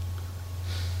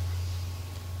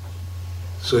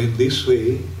 So in this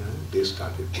way, they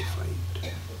started to fight.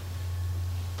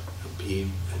 Bhim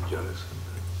and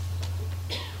Jarasandha.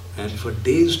 And for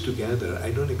days together,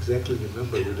 I don't exactly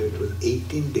remember whether it was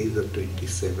 18 days or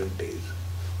 27 days.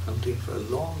 Something for a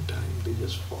long time, they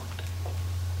just fought.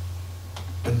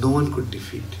 And no one could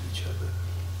defeat each other.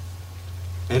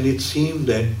 And it seemed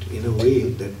that, in a way,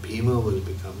 that Bhima was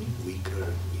becoming weaker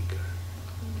and weaker.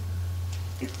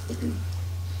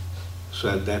 So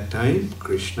at that time,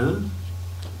 Krishna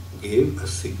gave a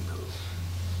signal.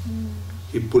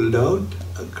 He pulled out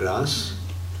a grass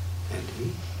and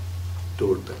he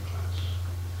tore the grass.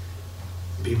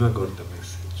 Bhima got the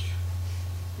message.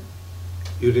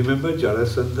 You remember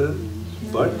Jarasandha's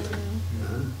birth?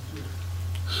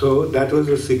 So that was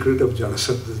the secret of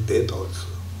Jarasandha's death also.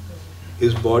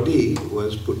 His body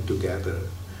was put together.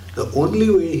 The only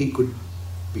way he could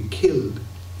be killed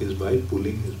is by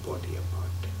pulling his body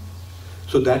apart.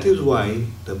 So that is why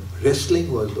the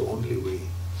wrestling was the only way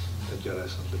that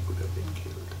Jarasandha could have been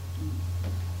killed.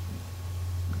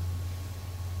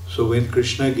 So when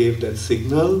Krishna gave that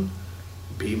signal,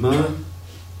 Bhima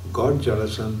got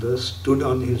Jarasandha, stood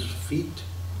on his feet,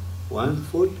 one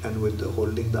foot, and with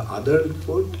holding the other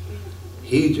foot,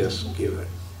 he just gave a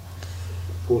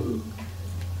pull.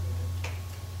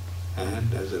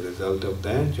 And as a result of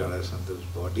that, Jarasandha's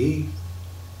body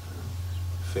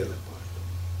fell apart.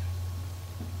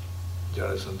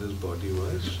 Jarasandha's body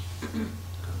was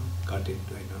cut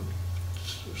into,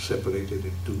 separated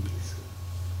in two pieces.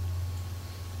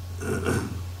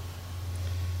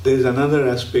 There is another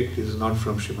aspect, it is not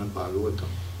from Srimad Bhagavatam,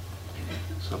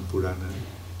 some Purana,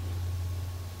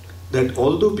 that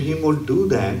although Bhima would do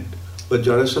that, but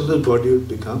Jarasandha's body would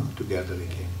become together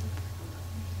again.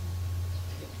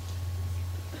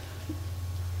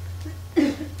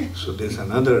 So there's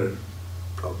another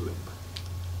problem.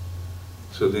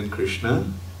 So then Krishna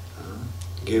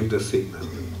gave the signal.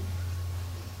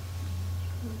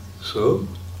 So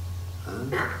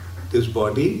this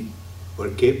body were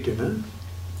kept in a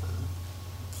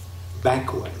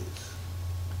backwise.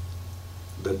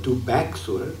 The two backs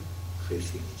were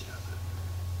facing each other.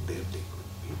 There they could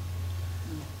be.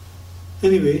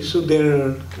 Anyway, so there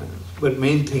are, but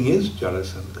main thing is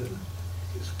Jarasandha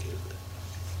is killed.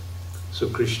 So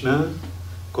Krishna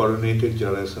coronated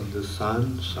Jarasandha's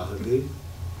son, Sahadev,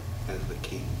 as the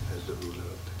king, as the ruler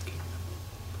of the kingdom.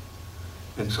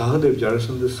 And Sahadev,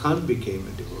 Jarasandha's son, became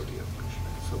a devotee of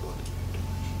Krishna, subordinate to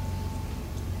Krishna.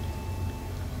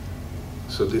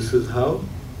 So this is how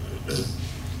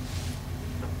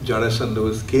Jarasandha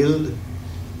was killed,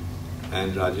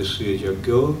 and Rajasriya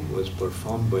Yajna was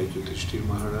performed by Yudhishthira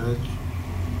Maharaj.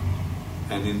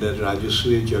 And in that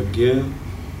Rajasriya Yajna,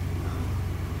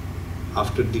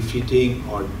 after defeating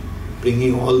or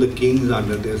bringing all the kings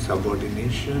under their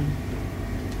subordination,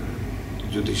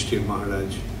 Yudhishthira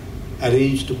Maharaj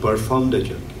arranged to perform the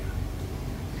Yajna.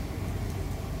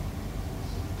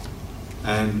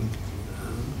 And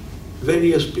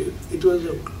it was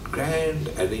a grand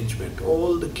arrangement.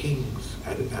 All the kings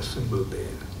had assembled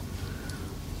there.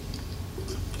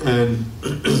 And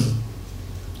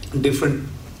different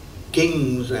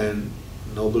kings and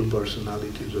noble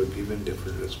personalities were given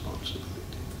different responsibilities.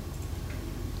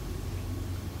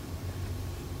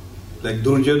 Like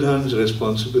Duryodhana's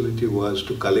responsibility was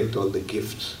to collect all the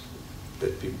gifts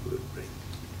that people would bring,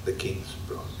 the kings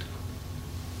brought.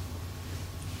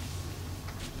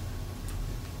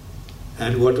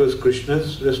 And what was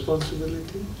Krishna's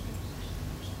responsibility?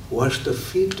 Wash the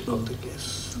feet of the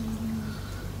guests.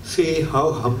 See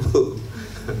how humble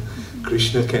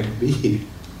Krishna can be.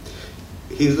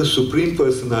 He is the supreme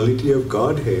personality of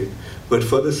Godhead, but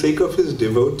for the sake of his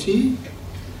devotee,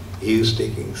 he is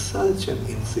taking such an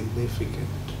insignificant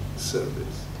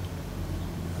service,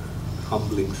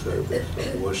 humbling service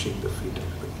of washing the feet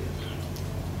of the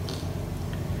guests.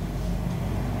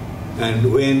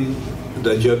 And when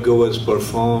the Yajna was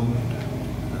performed,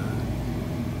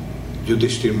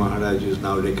 Yudhishthira Maharaj is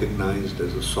now recognized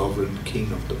as a sovereign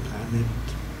king of the planet.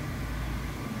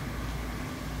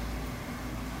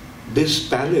 This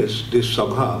palace, this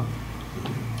sabha,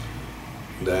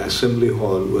 the assembly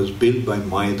hall, was built by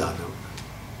Mayadanav.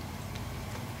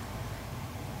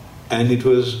 And it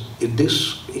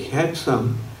had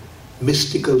some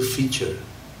mystical feature,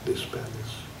 this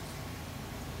palace,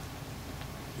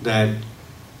 that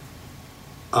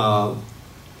a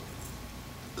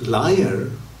liar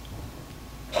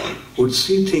would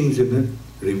see things in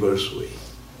a reverse way.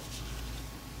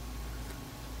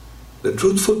 The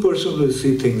truthful person will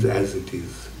see things as it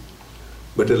is.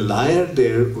 But a liar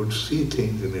there would see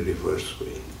things in a reverse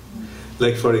way.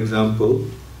 Like, for example,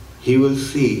 he will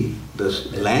see the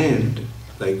land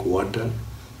like water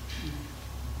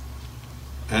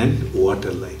and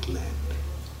water like land.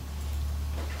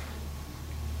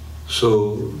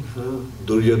 So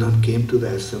Duryodhana came to the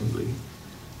assembly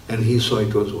and he saw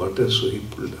it was water, so he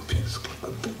pulled up his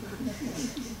cloth.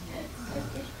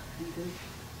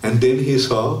 And then he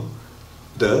saw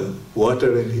the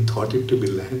water and he thought it to be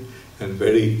land, and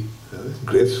very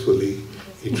gracefully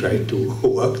he tried to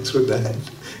walk through that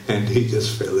and he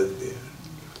just fell in there.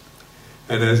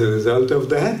 And as a result of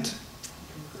that,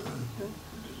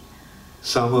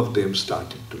 some of them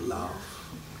started to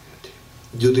laugh at him.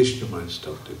 Yudhishthira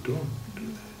started to do that.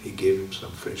 He gave him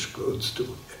some fresh clothes to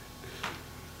wear.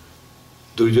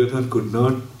 Duryodhana could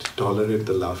not tolerate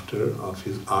the laughter of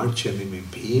his arch enemy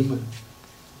Bhima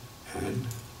and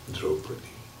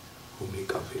Draupadi, whom he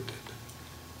coveted.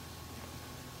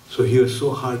 So he was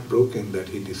so heartbroken that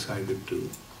he decided to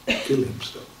kill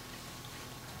himself.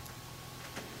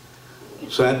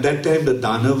 So at that time the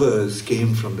Danavas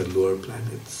came from the lower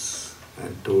planets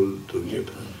and told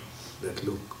Duryodhana that,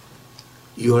 look,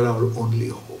 you are our only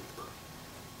hope.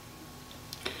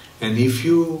 And if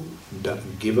you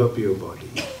give up your body,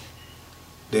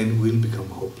 then we'll become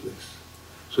hopeless.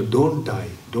 So don't die,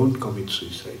 don't commit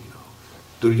suicide now.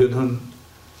 Duryodhana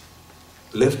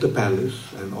left the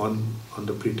palace and on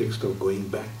the pretext of going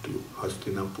back to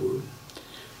Hastinapur,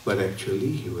 but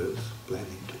actually he was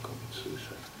planning to commit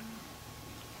suicide,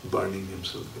 burning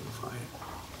himself in fire.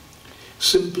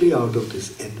 Simply out of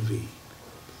this envy.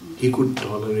 He couldn't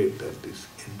tolerate this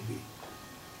envy.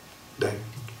 That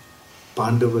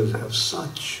Pandavas have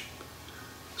such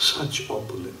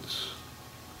opulence.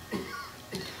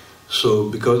 So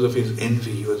because of his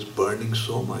envy, he was burning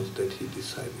so much that he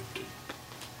decided to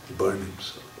burn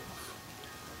himself off.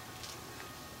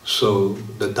 So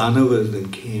the Danavas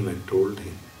then came and told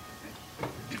him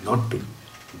not to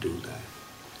do that.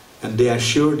 And they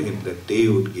assured him that they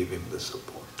would give him the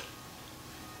support.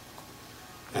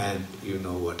 And you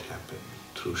know what happened.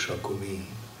 Through Shakuni,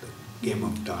 the game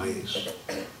of dice,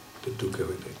 they took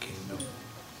away their kingdom.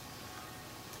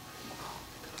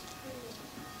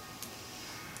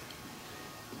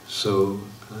 So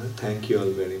Thank you all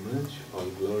very much. All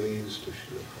glories to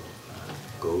Srila Prabhupada.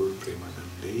 Gaur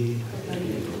Premanande.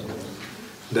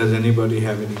 Does anybody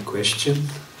have any questions?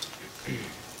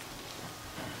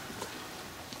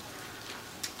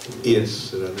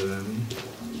 Yes, Radharani.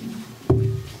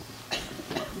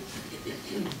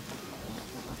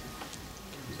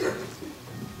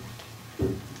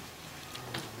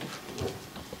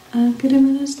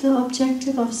 Gurumaharaj, the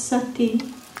objective of sati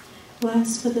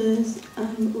was for the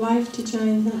wife to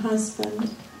join the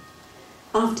husband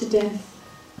after death.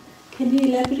 Can you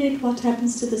elaborate what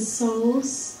happens to the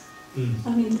souls? I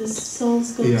mean, the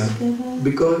souls go together?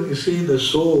 Because you see, the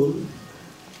soul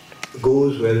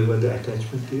goes wherever the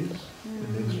attachment is,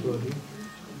 the next body.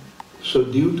 So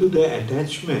due to the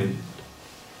attachment,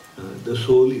 the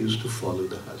soul used to follow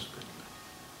the husband.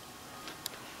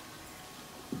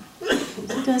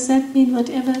 Does that mean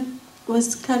whatever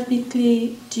was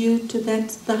karmically due to that,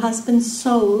 the husband's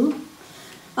soul,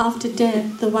 after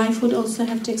death, the wife would also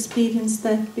have to experience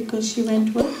that because she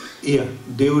went with? Yeah,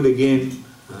 they would again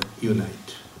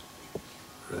unite,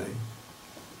 right?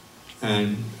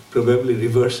 And probably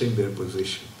reversing their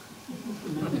position.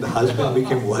 The husband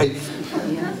became wife,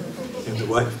 and the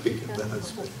wife became the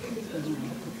husband.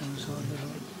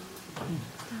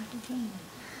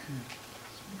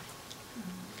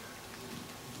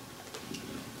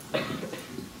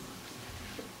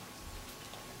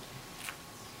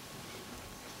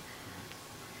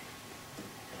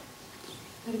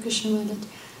 Hare Krishna Maharaj.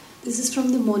 This is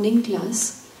from the morning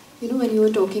class. When you were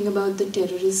talking about the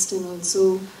terrorist and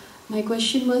also, my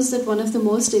question was that one of the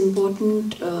most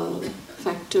important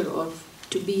factor of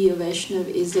to be a Vaishnav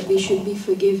is that we should be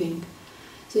forgiving.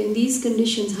 So in these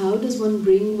conditions, how does one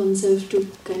bring oneself to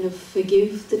kind of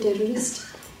forgive the terrorist?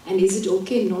 And is it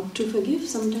okay not to forgive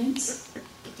sometimes?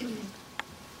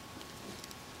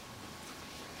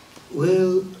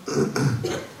 Well,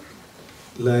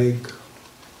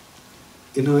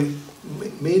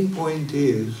 main point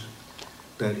is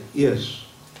that yes,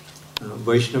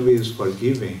 Vaishnava is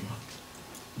forgiving,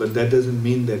 but that doesn't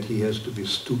mean that he has to be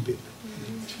stupid.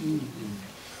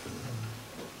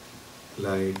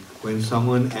 Like when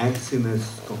someone acts in a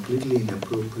completely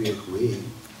inappropriate way,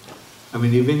 I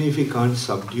mean, even if he can't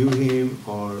subdue him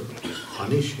or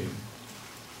punish him,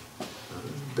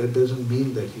 that doesn't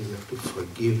mean that you have to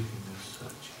forgive him as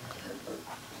such.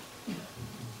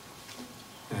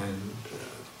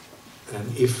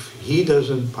 And if he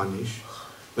doesn't punish,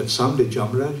 but someday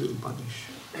Jamraj will punish.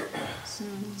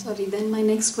 Sorry, then my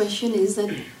next question is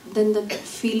that then the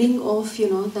feeling of,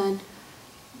 that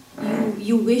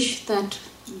you wish that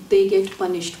they get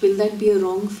punished, will that be a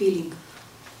wrong feeling?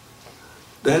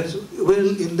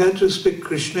 In that respect,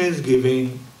 Krishna is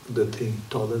giving the thing,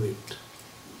 tolerate.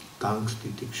 Tanks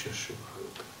titikshasya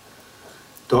bharata.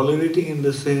 Tolerating in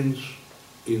the sense,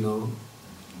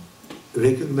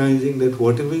 recognizing that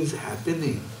whatever is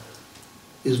happening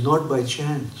is not by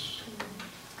chance.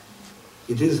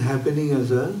 It is happening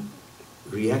as a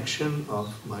reaction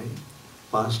of my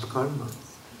past karma.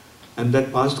 And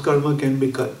that past karma can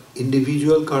be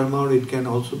individual karma or it can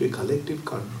also be collective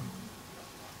karma.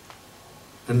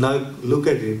 And now look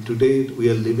at it, today we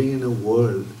are living in a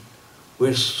world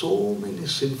where so many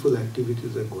sinful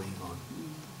activities are going on.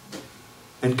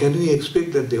 And can we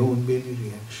expect that there won't be any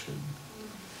reaction?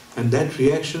 And that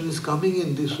reaction is coming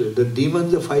in this way. The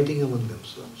demons are fighting among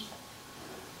themselves.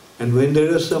 And when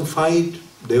there is some fight,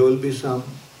 there will be some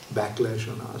backlash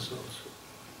on us also.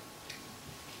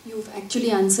 You've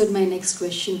actually answered my next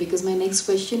question, because my next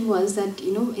question was that,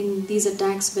 in these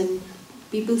attacks when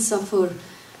people suffer,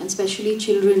 and especially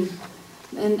children,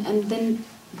 and then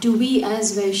do we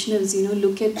as Vaishnavas,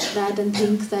 look at that and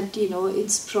think that,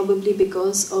 it's probably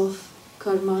because of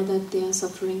karma that they are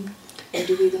suffering? Or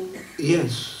do we then...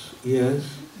 Yes.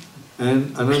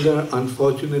 And another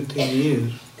unfortunate thing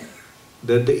is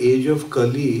that the age of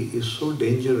Kali is so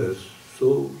dangerous,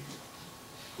 so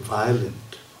violent,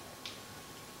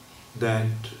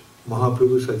 that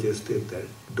Mahaprabhu suggested that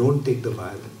don't take the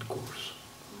violent course.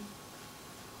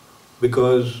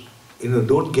 Because,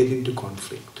 don't get into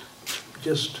conflict.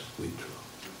 Just withdraw.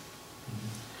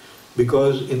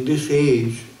 Because in this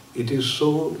age, it is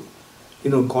so,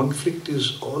 conflict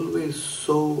is always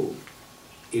so,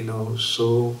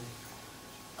 so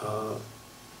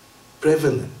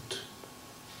prevalent.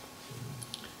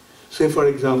 Say, for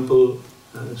example,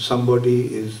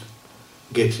 somebody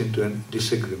gets into a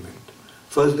disagreement.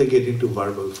 First they get into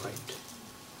verbal fight.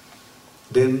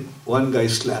 Then one guy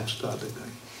slaps the other guy.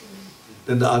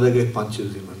 Then the other guy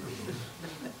punches him on the nose.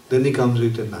 Then he comes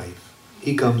with a knife.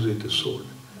 He comes with a sword.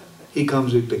 He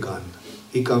comes with a gun.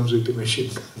 He comes with a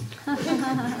machine gun.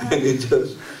 And it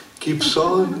just keeps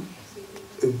on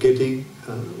getting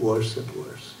worse and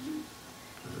worse.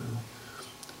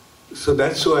 So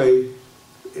that's why,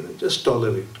 just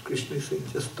tolerate. Krishna is saying,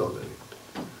 just tolerate.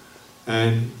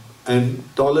 And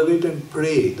tolerate and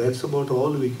pray. That's about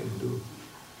all we can do.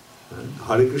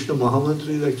 Hare Krishna Mahamantra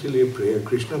is actually a prayer.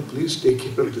 Krishna, please take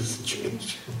care of this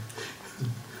situation.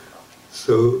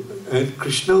 So, and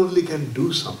Krishna only can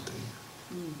do something.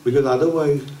 Because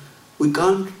otherwise, we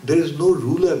can't, there is no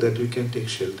ruler that we can take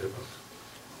shelter of.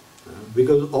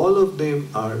 Because all of them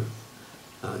are,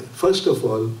 first of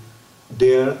all,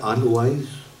 they are unwise.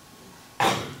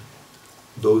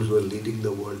 Those who are leading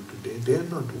the world today, they are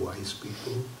not wise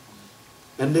people.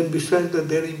 And then besides that,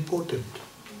 they are important.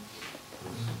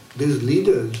 These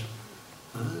leaders,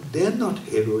 they are not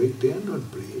heroic, they are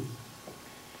not brave.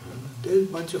 They are a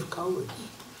bunch of cowards.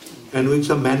 And with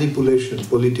some manipulation,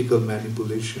 political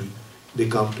manipulation, they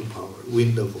come to power,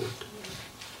 win the vote.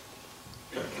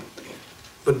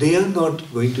 But they are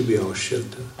not going to be our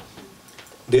shelter.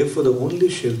 Therefore, the only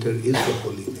shelter is the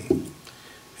holy name.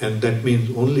 And that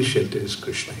means only shelter is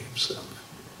Krishna himself.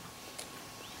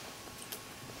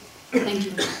 Thank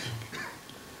you.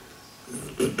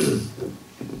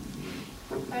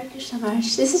 Hare Krishna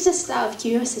Maharaj, this is just out of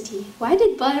curiosity. Why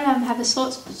did Balaram have a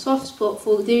soft spot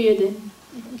for Duryodhana?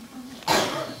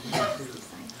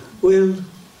 Well,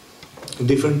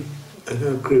 different.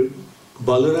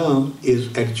 Balaram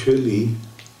is actually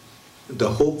the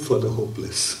hope for the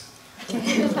hopeless.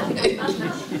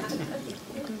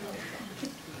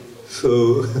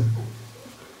 So,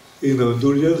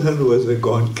 Duryodhana was a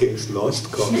gone case,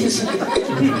 lost cause.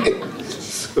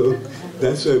 So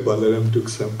that's why Balaram took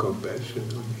some compassion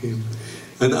on him.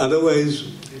 And otherwise,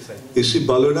 you see,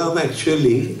 Balaram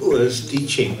actually was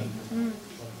teaching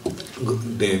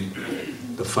them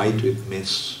the fight with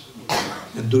mess.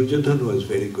 And Duryodhana was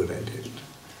very good at it.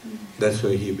 That's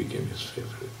why he became his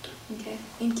favorite. Okay,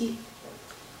 thank you.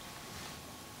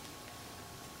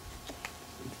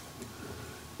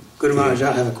 Guru Maharaj,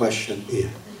 I have a question. Yeah.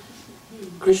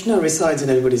 Krishna resides in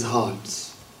everybody's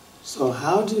hearts. So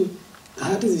how do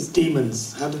these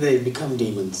demons, how do they become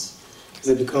demons? Is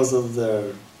it because of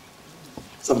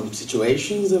some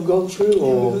situations they've gone through?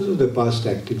 Or Because of the past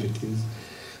activities.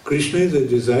 Krishna is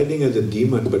residing as a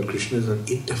demon, but Krishna is not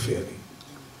interfering.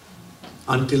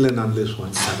 Until and unless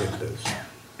one surrenders.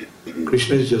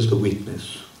 Krishna is just a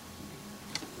witness.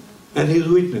 And he is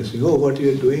witnessing, what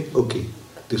you are doing? Okay,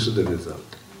 this is the result.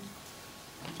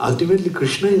 Ultimately,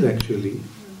 Krishna is actually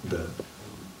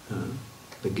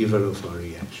the giver of our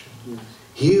reaction.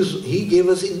 He gave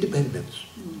us independence.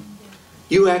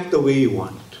 You act the way you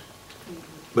want,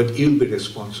 but you'll be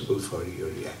responsible for your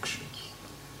reactions.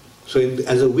 So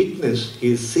as a witness,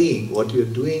 he is seeing what you're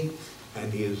doing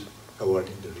and he is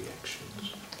awarding the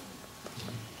reactions.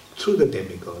 Through the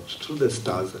demigods, through the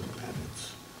stars and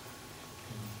planets.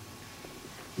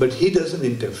 But he doesn't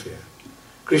interfere.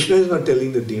 Krishna is not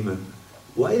telling the demon,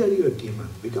 why are you a demon?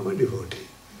 Become a devotee.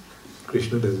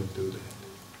 Krishna doesn't do that.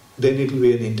 Then it will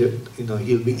be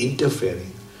he'll be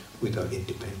interfering with our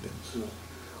independence.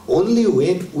 Only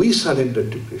when we surrender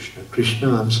to Krishna,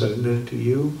 Krishna, I'm surrendering to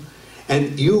you,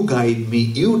 and you guide me,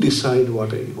 you decide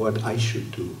what I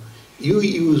should do. You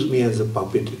use me as a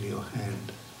puppet in your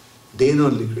hand. Then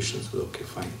only Krishna says, okay,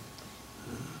 fine.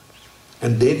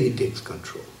 And then he takes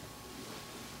control.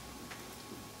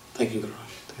 Thank you, Guru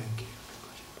Maharaj. Thank you.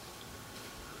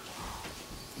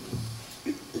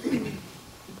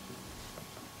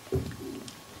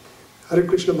 Hare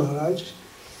Krishna Maharaj,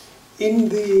 in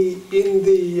the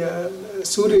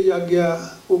Surya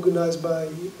Yagya organized by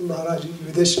Maharaj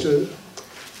Yudhishthira,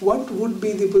 what would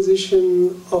be the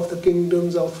position of the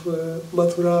kingdoms of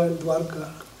Mathura and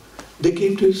Dwarka? They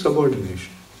came to his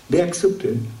subordination. They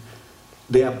accepted,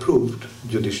 they approved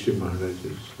Yudhishthira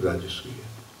Maharaj's Rajasuya.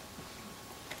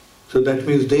 So that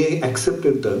means they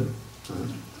accepted the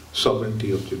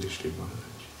sovereignty of Yudhishthira Maharaj.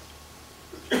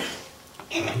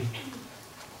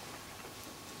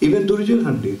 Even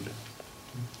Duryodhana did.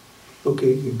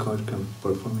 Okay, you can't come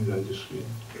performing Rajasuya.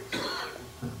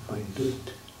 Fine, do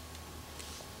it.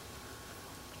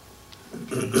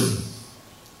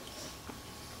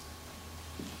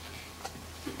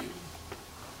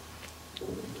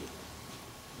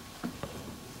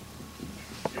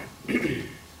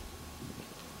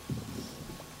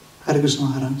 Hare Krishna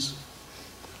Maharaj.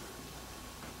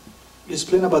 You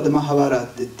explain about the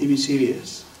Mahabharata, the TV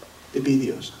series, the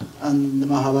videos, and the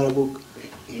Mahabharata book.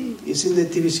 Is in the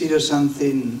TV series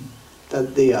something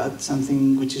that they add,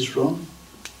 something which is wrong?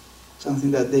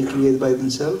 Something that they create by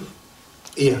themselves?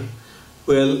 Yeah.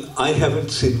 Well, I haven't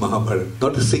seen Mahabharata,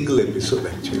 not a single episode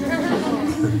actually.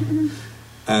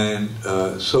 And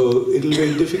so it will be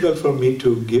very difficult for me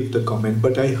to give the comment,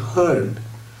 but I heard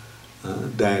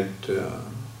that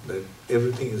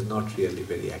everything is not really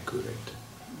very accurate.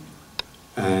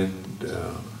 And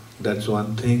that's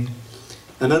one thing.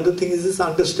 Another thing is it's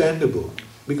understandable,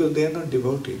 because they are not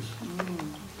devotees.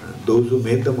 Those who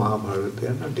made the Mahabharata, they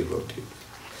are not devotees.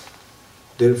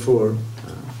 Therefore,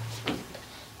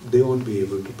 they won't be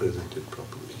able to present it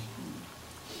properly.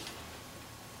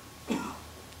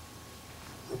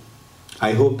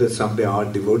 I hope that someday our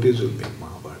devotees will make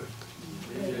Mahabharata.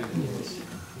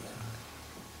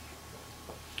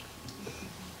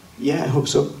 Yeah, I hope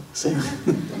so. Same.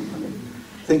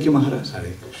 Thank you, Maharaj.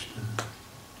 Hare Krishna.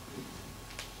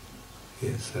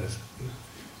 Yes, Saraswati.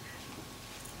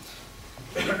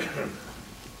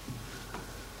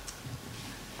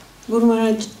 Guru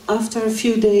Maharaj, after a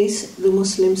few days, the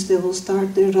Muslims, they will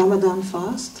start their Ramadan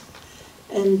fast,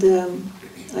 and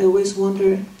I always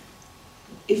wonder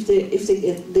if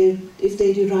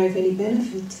they derive any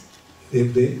benefit.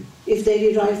 If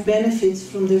they derive benefits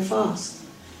from their fast,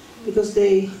 because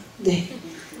they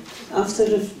after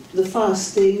the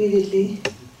fast they immediately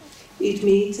eat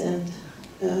meat, and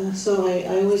so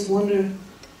I always wonder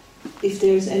if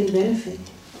there's any benefit.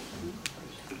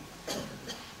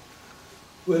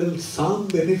 Well, some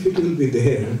benefit will be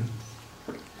there,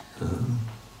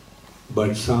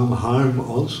 but some harm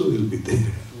also will be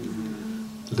there.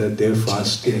 That they're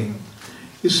fasting.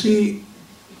 You see,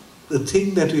 the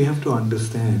thing that we have to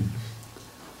understand,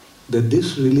 that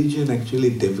this religion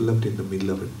actually developed in the middle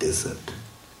of a desert.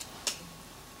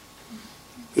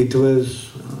 It was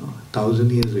 1,000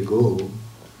 years ago.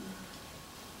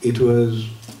 It was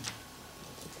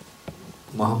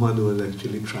Muhammad was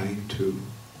actually trying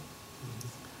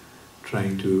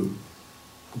to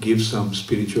give some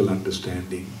spiritual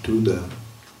understanding to the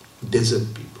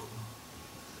desert people.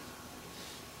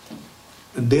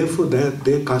 And therefore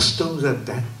their customs at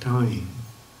that time,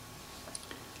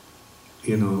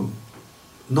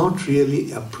 not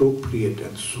really appropriate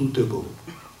and suitable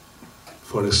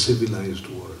for a civilized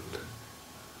world.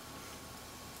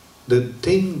 The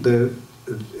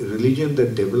religion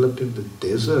that developed in the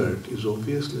desert is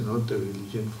obviously not the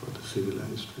religion for the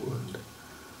civilized world.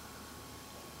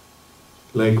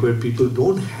 Like where people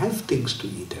don't have things to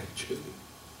eat actually.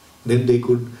 Then they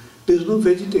could, there's no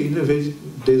vegetation, in a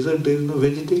desert there's no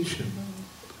vegetation.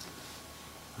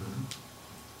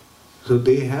 So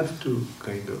they have to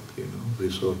kind of,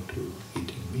 resort to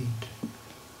eating meat.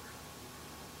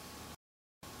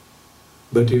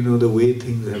 But the way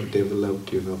things have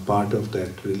developed, part of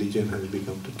that religion has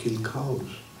become to kill cows.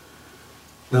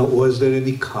 Now, was there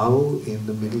any cow in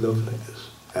the middle of the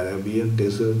Arabian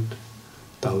desert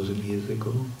 1,000 years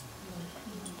ago?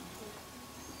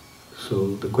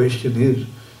 So the question is,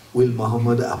 will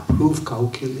Muhammad approve cow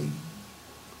killing?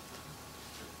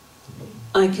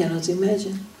 I cannot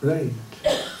imagine. Right.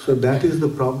 So that is the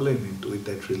problem with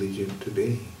that religion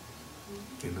today.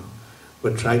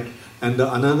 But and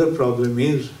another problem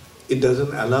is, it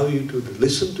doesn't allow you to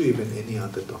listen to even any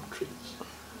other doctrines,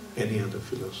 any other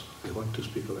philosophy, what to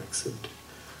speak of accept.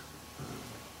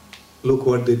 Look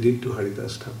what they did to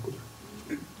Haridas Thakur.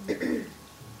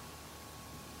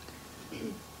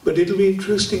 But it will be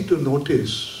interesting to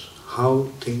notice how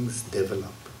things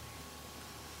develop.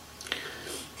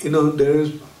 There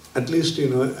is, at least,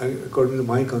 according to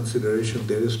my consideration,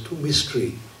 there is two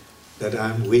mystery that I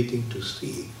am waiting to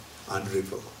see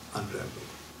unravel.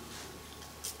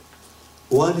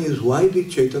 One is, why did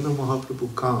Chaitanya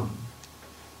Mahaprabhu come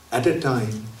at a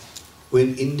time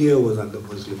when India was under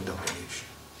Muslim domination?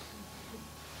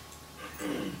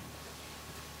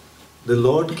 The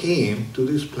Lord came to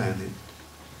this planet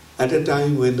at a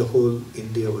time when the whole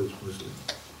India was Muslim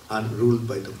and ruled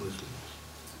by the Muslims.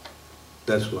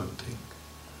 That's one thing.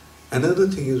 Another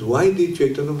thing is, why did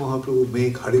Chaitanya Mahaprabhu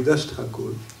make Haridas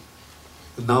Thakur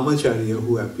the Namacharya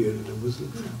who appeared in a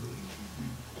Muslim family?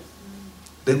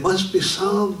 There must be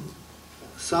some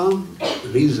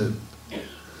reason.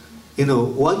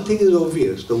 One thing is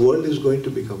obvious, the world is going to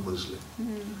become Muslim.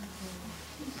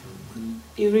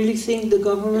 You really think the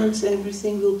governments,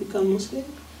 everything will become Muslim?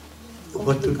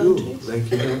 What to do?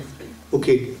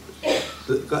 Okay,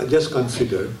 just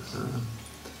consider,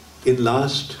 in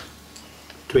last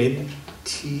few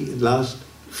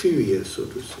years, so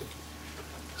to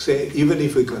say, even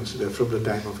if we consider from the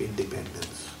time of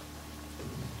independence,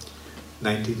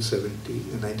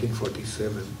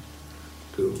 1947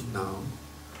 to now,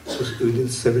 so within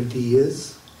 70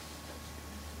 years,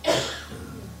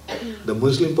 the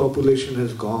Muslim population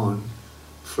has gone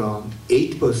from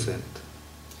 8%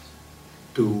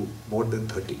 to more than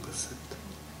 30%.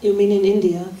 You mean in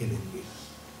India? In India.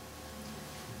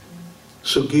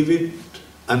 So give it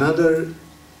another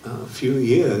few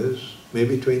years,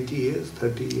 maybe 20 years,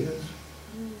 30 years.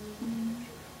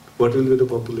 What will be the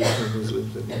population of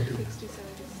Muslims in India?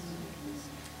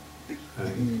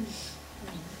 Right.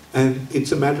 And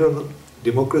it's a matter of,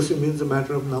 democracy means a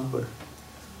matter of number.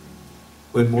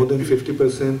 When more than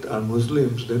 50% are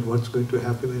Muslims, then what's going to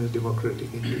happen in a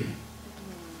democratic India?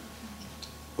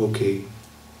 Okay.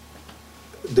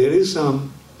 There is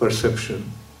some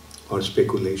perception or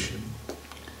speculation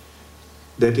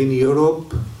that in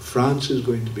Europe, France is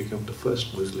going to become the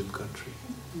first Muslim country.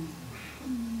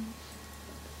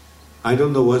 I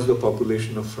don't know what's the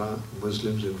population of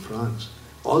Muslims in France.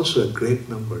 Also a great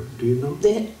number. Do you know?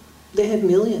 They have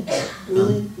millions.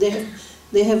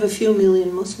 They have a few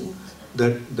million Muslims.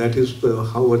 That is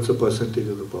what's the percentage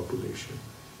of the population?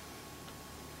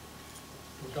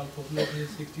 Total population is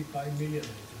 65 million.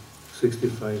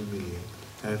 65 million.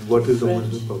 And what is the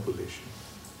Muslim population?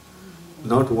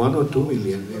 Not 1 or 2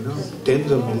 million,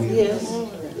 tens of millions.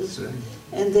 Yes. Right.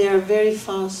 And they are very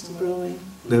fast growing.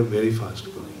 They're very fast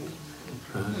growing.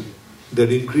 They're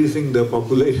increasing the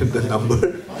population, the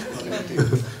number,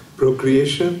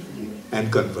 procreation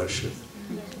and conversion.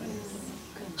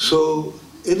 So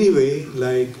anyway,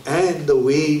 and the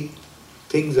way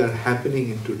things are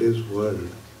happening in today's world.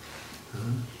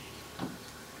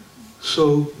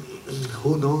 So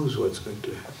who knows what's going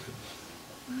to happen?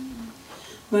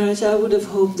 Maharaj, I would have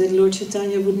hoped that Lord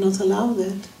Chaitanya would not allow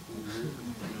that.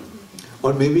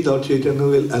 Or maybe Lord Chaitanya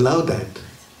will allow that,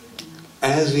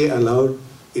 as he allowed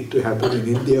it to happen in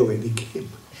India when he came.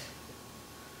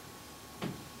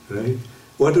 Right?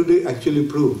 What do they actually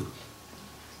prove?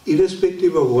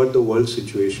 Irrespective of what the world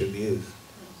situation is,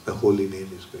 the holy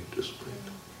name is going to spread.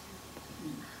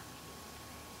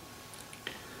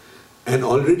 And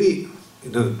already,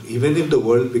 even if the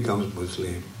world becomes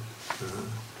Muslim,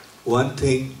 one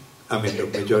thing, the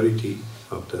majority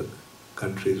of the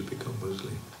countries become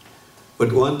Muslim.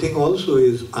 But one thing also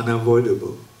is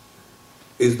unavoidable,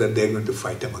 is that they're going to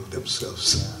fight among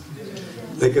themselves.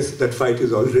 Like I said, that fight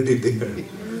is already there.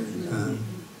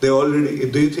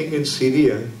 Do you think in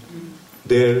Syria,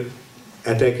 they're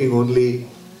attacking only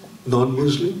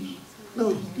non-Muslims?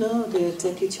 No. No, they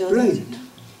attack each other. Right.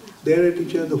 They're at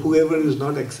each other. Whoever is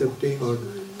not accepting, or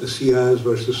the Shias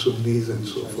versus Sunnis and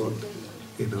so forth,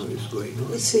 is going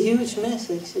on. It's a huge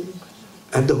mess, actually.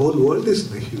 And the whole world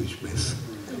is in a huge mess.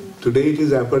 Today it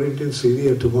is apparent in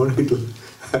Syria, tomorrow it will be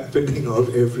happening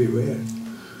everywhere.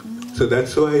 So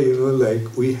that's why,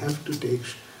 we have to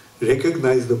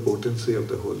recognize the potency of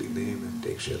the holy name and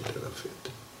take shelter of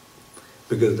it.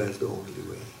 Because that's the only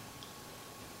way.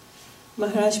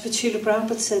 Maharaj, but Srila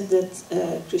Prabhupada said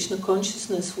that Krishna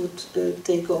consciousness would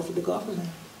take over the government.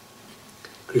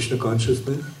 Krishna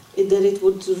consciousness? That it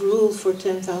would rule for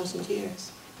 10,000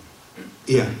 years.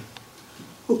 Yeah.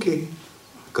 Okay.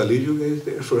 Kali Yuga is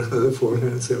there for another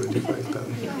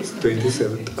 475,000 years,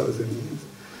 27,000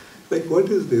 years. What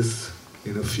is this,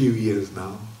 few years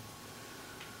now?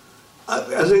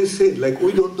 As I said,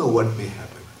 we don't know what may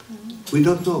happen. We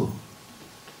don't know.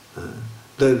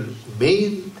 The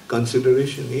main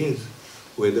consideration is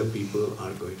whether people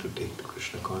are going to take to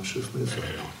Krishna consciousness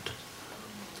or not.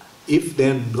 If they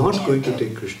are not going to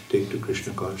take to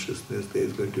Krishna consciousness, there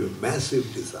is going to be a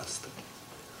massive disaster.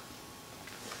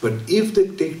 But if they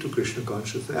take to Krishna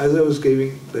consciousness, as I was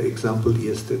giving the example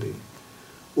yesterday,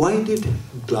 why did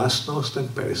glasnost and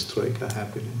perestroika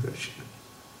happen in Russia?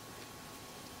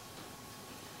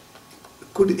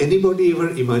 Could anybody ever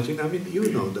imagine?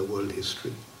 You know the world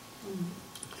history.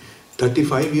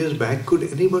 35 years back, could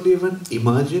anybody even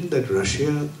imagine that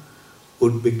Russia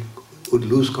would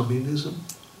lose communism?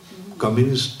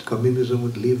 Communism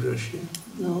would leave Russia?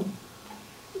 No.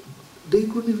 They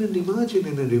couldn't even imagine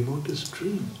in a remotest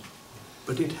dream.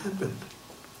 But it happened.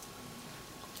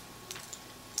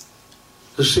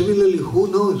 So similarly, who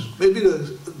knows? Maybe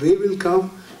the day will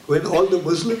come when all the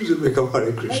Muslims will become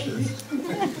Hare Krishnas.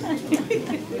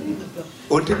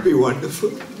 Won't it be wonderful?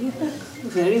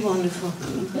 Very wonderful.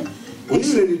 Are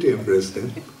you ready to embrace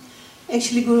them?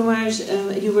 Actually, Guru Maharaj,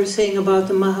 you were saying about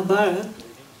the Mahabharata,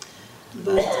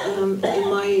 but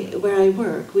where I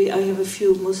work, I have a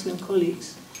few Muslim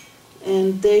colleagues,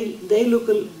 and they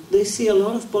see a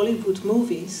lot of Bollywood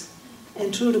movies,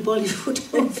 and through the Bollywood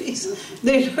movies,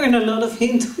 they learn a lot of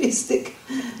Hinduistic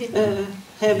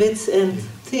habits and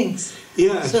things.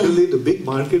 Yeah, actually, the big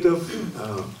market of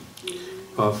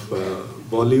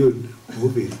Bollywood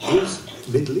movies is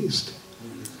Middle East.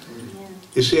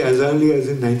 You see, as early as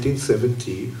in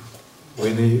 1970,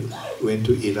 when I went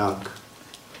to Iraq,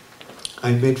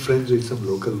 I made friends with some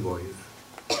local boys.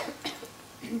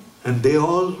 And they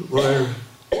all were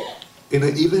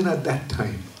even at that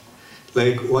time,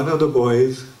 like one of the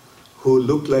boys who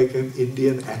looked like an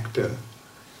Indian actor,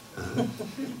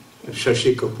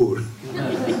 Shashi Kapoor.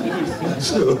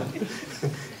 So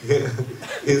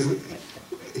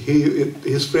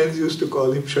his friends used to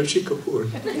call him Shashi Kapoor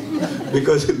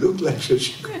because he looked like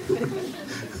Shashi Kapoor.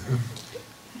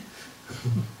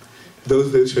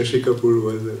 Those days Shashi Kapoor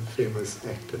was a famous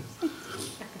actor.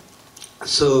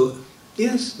 So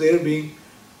yes, they're being,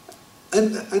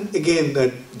 and again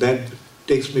that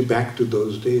takes me back to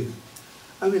those days.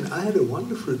 I mean, I had a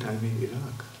wonderful time in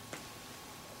Iraq.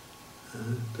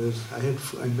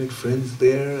 I met friends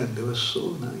there, and they were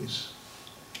so nice.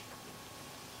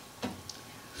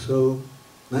 So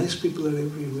nice people are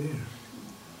everywhere.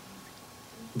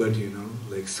 But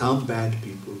like some bad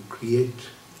people create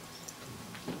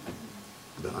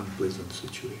the unpleasant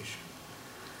situation.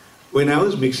 When I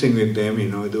was mixing with them,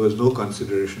 there was no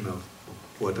consideration of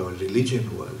what our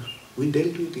religion was. We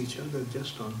dealt with each other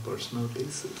just on personal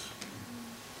basis.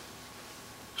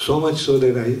 So much so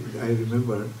that I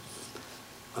remember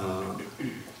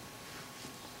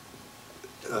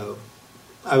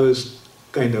I was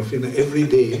kind of, every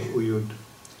day we would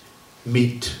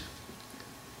meet,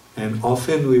 and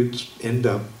often we'd end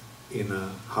up in a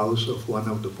house of one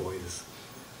of the boys.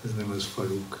 His name was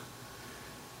Farooq.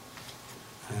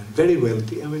 And very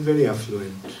wealthy, very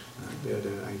affluent. They had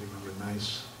I remember, a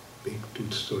nice big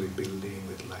 2-story building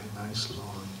with nice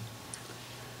lawn.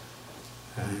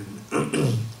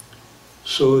 And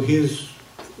so his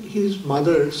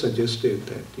mother suggested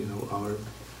that,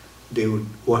 they would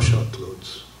wash our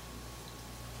clothes.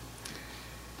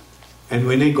 And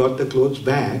when I got the clothes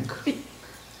back,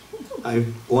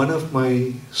 one of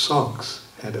my socks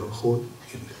had a hole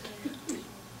in it.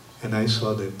 And I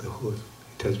saw that the hole,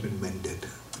 it has been mended.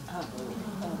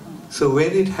 So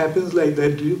when it happens like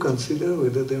that, do you consider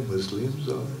whether they're Muslims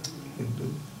or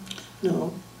Hindu?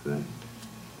 No. Right.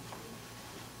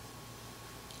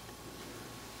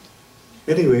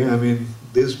 Anyway,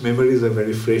 these memories are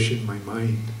very fresh in my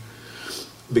mind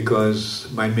because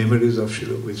my memories of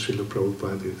Srila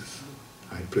Prabhupada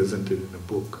I presented in a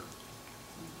book.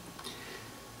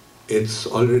 It's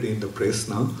already in the press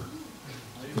now.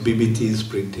 BBT is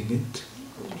printing it.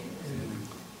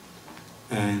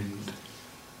 And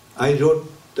I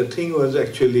wrote, the thing was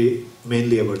actually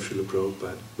mainly about Srila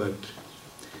Prabhupada, but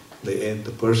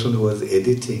the person who was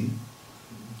editing,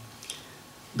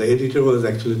 the editor was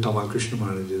actually Tamal Krishna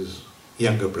Maharaj's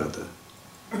younger brother.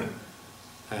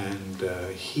 And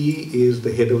he is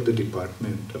the head of the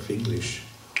Department of English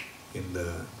in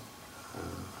the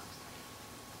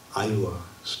Iowa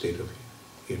State of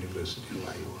University of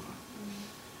Iowa.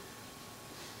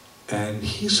 And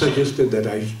he suggested that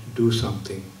I do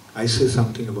something, I say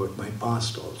something about my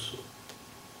past also.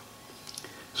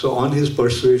 So on his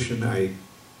persuasion, I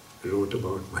wrote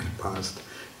about my past.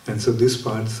 And so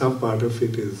some part of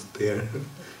it is there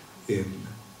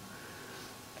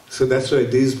so that's why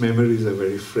these memories are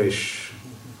very fresh,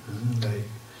 like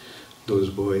those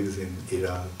boys in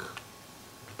Iraq.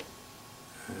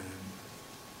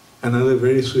 And another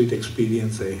very sweet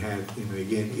experience I had,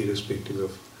 again, irrespective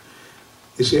of,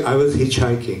 you see, I was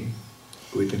hitchhiking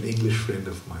with an English friend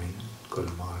of mine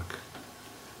called Mark.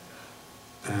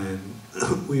 And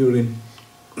we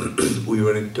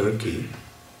were in Turkey.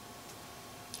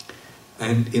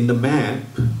 And in the map,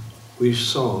 we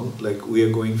saw, like, we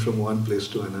are going from one place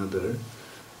to another,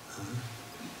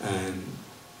 and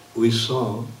we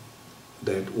saw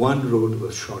that one road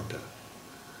was shorter.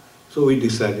 So we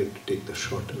decided to take the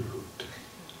shorter route.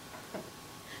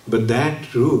 But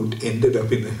that route ended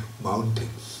up in the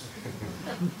mountains.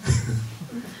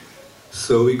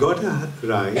 So we got a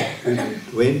ride,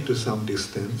 we went to some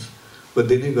distance, but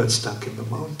then we got stuck in the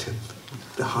mountain.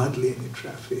 There hardly any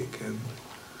traffic.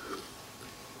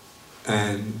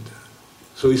 And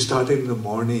so we started in the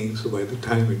morning, so by the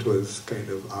time it was kind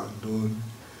of noon,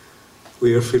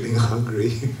 we were feeling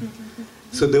hungry.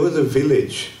 So there was a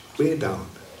village way down.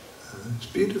 It's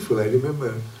beautiful. I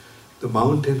remember the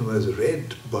mountain was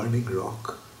red, burning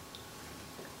rock.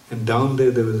 And down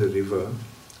there was a river,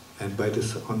 and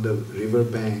on the river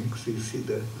banks you see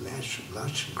the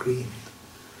lush green.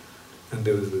 And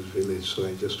there was this village, so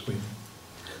I just went.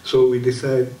 So we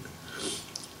decided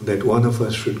that one of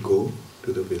us should go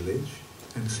to the village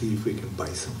and see if we can buy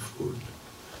some food.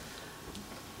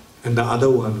 And the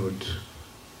other one would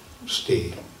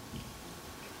stay.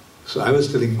 So I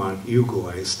was telling Mark, you go,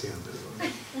 I stay on the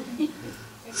road.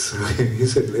 So he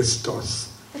said, let's toss.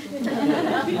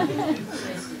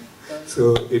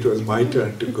 So it was my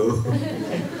turn to go.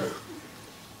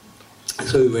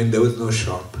 So we went, there was no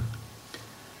shop.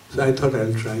 So I thought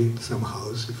I'll try in some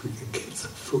house if we can get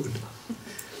some food.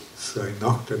 So I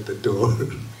knocked at the door,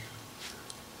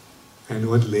 and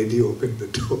one lady opened the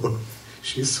door.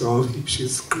 She saw me, she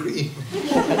screamed,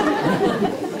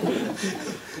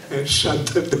 and shut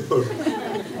the door.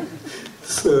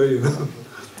 So,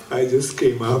 I just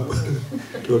came up,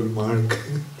 told Mark,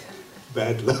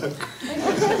 bad luck.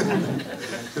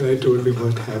 And I told him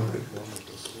what happened.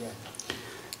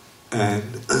 And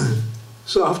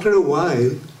so after a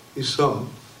while, he saw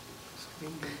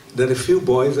that a few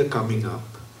boys are coming up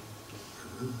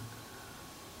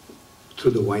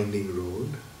through the winding road,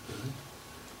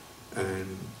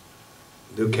 and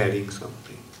they're carrying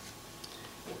something.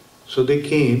 So they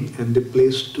came and they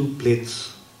placed 2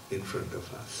 plates in front of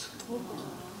us.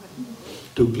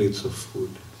 2 plates of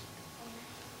food.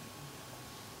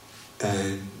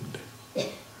 And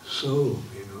so,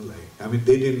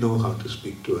 they didn't know how to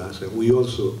speak to us. And we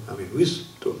also, we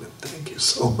told them, thank you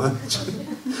so much.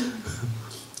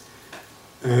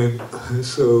 And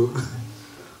so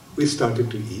we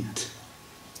started to eat.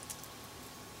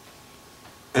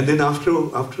 And then after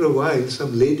a while,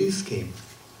 some ladies came.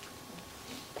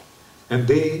 And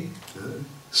they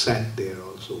sat there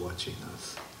also watching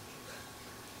us.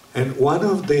 And one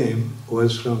of them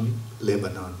was from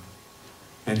Lebanon.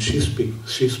 And she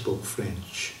spoke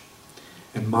French.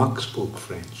 And Mark spoke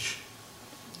French.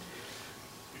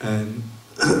 And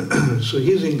so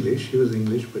he was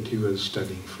English, but he was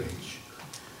studying French.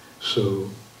 So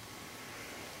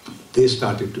they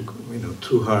started to,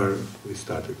 through her, we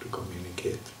started to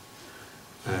communicate.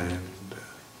 And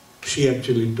she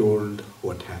actually told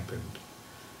what happened.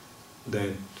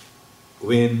 That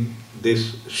when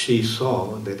she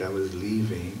saw that I was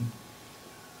leaving,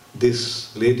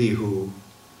 this lady who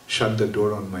shut the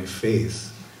door on my face,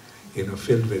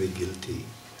 felt very guilty.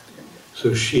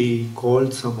 So she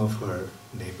called some of her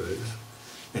neighbors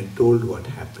and told what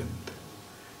happened.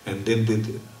 And then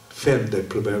they felt that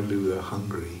probably we were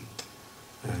hungry,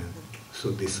 and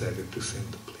so decided to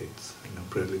send the plates.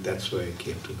 Probably that's why I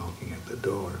came to knocking at the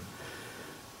door.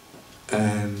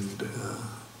 And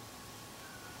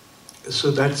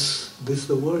so this is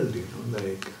the world,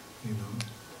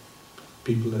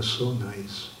 people are so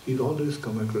nice. You always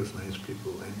come across nice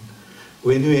people, and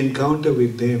when you encounter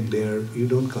with them, you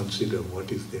don't consider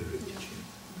what is their religion.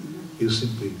 You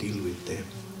simply deal with them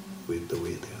with the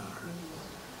way they are.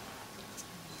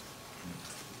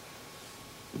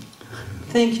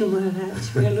 Thank you,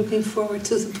 Maharaj. We are looking forward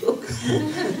to the book.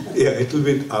 Yeah, it will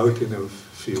be out in a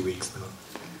few weeks now.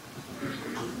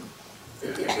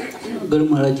 Guru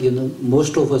Maharaj,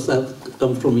 most of us have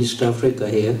come from East Africa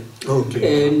here.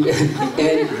 Okay. And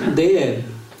there,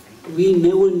 we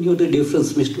never knew the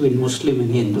difference between Muslim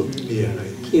and Hindu. Yeah,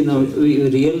 right. We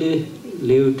really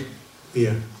lived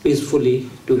peacefully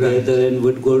together, right, and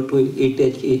would go to each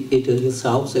other's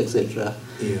house, etc.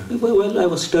 Yeah. While I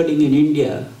was studying in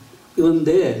India, even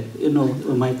there,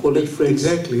 my college friends.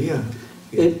 Exactly, yeah.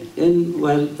 And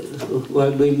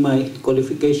while doing my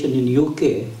qualification in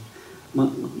UK,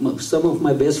 some of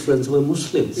my best friends were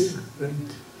Muslims. Yeah,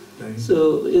 right.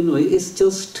 So, it's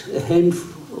just a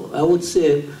handful, I would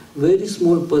say, very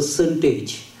small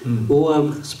percentage who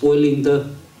are spoiling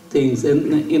the things.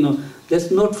 And,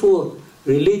 that's not for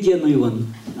religion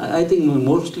even. I think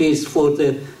mostly it's for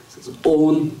their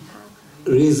own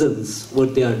reasons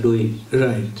what they are doing.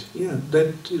 Right, yeah.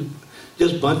 That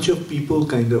just bunch of people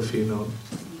kind of,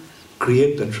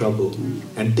 create the trouble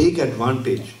and take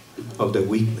advantage of their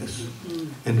weakness.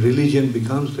 And religion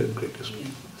becomes their greatest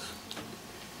weakness.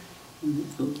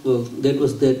 Well, that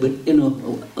was that, but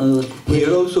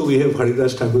here also we have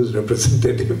Haridas Thakur's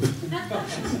representative,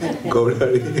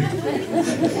 Gaurari.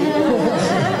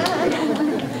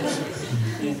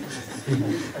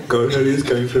 Gaurari is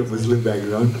coming from Muslim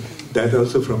background, that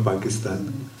also from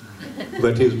Pakistan,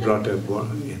 but he is brought up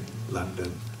in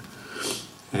London.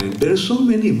 And there are so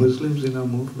many Muslims in our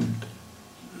movement.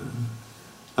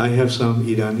 I have some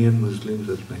Iranian Muslims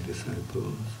as my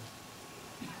disciples.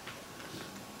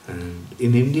 And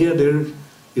in India, there,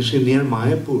 you see, near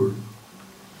Mayapur,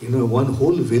 one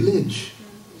whole village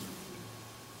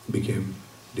became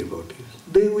devotees.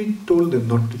 We told them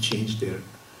not to change their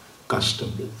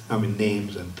custom,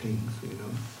 names and things,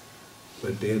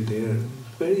 But they're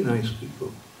very nice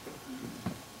people.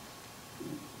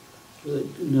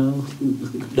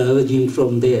 Diverging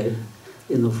from there,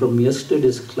 from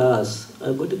yesterday's class,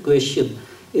 I got a question.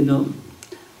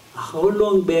 How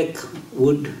long back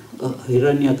would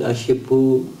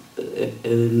Hiranyakashipu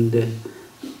and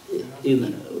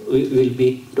we will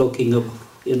be talking of,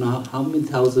 how many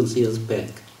thousands years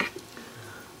back?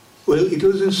 Well, it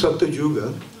was in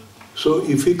Satyuga, So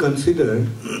if we consider,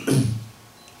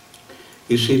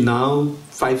 you see now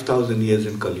 5,000 years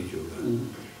in Kali Yuga.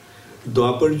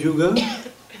 Dwapar Yuga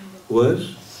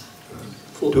was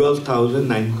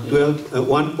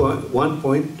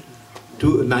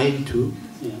 1.292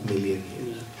 million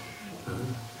years.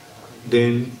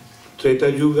 Then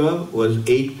Treta Yuga was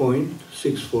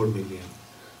 8.64 million.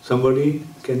 Somebody,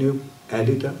 can you add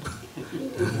it up?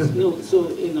 No, so,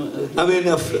 I mean,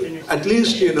 at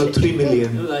least, 3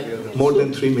 million, more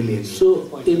than 3 million. So,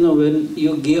 when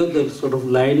you give the sort of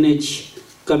lineage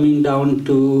coming down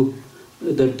to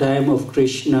the time of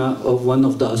Krishna, of one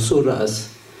of the Asuras,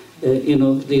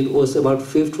 it was about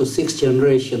 5th or 6th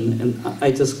generation, and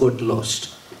I just got lost.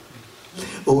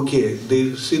 Okay,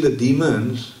 see the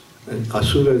demons, and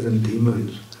Asuras and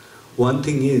demons, one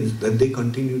thing is that they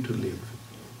continue to live.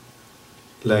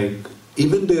 Like,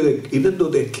 even though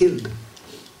they're killed,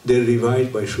 they're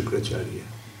revived by Shukracharya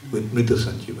with Mrita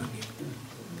Sanjivani.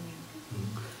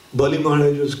 Bali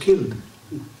Maharaj was killed.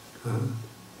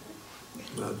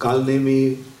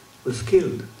 Kalnemi was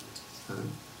killed.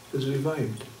 Was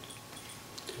revived.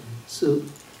 So,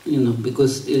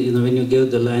 because when you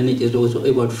give the lineage, it was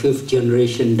about 5th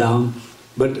generation down.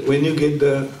 But when you get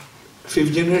the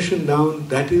 5th generation down,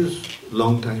 that is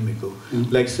long time ago.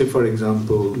 Like, say, for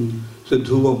example,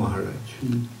 Dhruva Maharaj.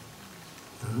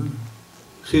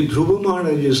 See, Dhruva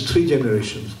Maharaj is 3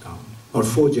 generations down, or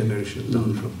 4 generations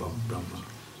down from Brahma.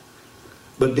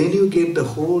 But then you get the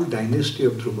whole dynasty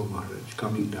of Dhruva Maharaj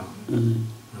coming down.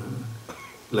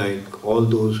 Like all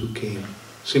those who came.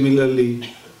 Similarly,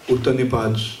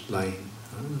 Uttanipad's line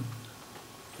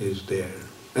is there,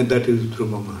 and that is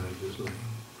Dhruva Maharaj's line.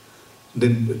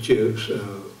 Then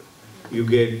you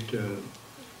get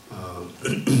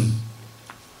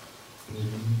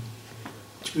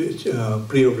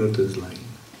Priyavrata's line.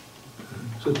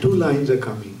 So 2 lines are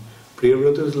coming,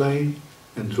 Priyavrata's line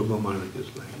and Dhruva Maharaj's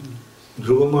line.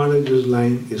 Dhruva Maharaj's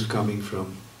line is coming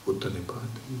from Uttanipad,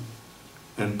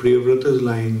 and Priyavrata's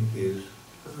line is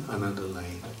another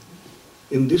line.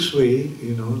 In this way,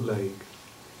 like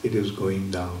it is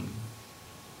going down.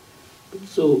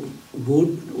 So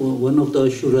would one of the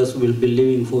Asuras will be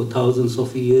living for thousands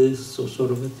of years, so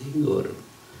sort of a thing, or?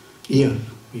 Yeah.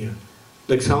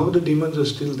 Like some of the demons are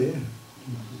still there.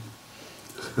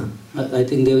 I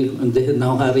think they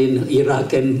now are in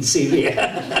Iraq and Syria.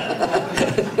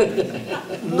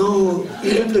 No,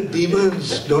 even the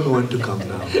demons don't want to come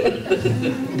now.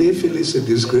 They feel it's a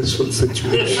disgraceful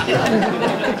situation.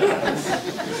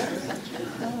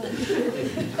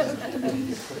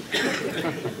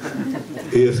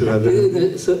 Yes,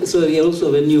 Radha. So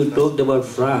also when you talked about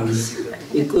France,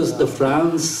 because the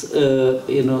France,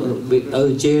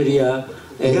 Algeria,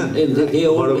 and they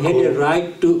all had a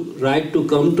right to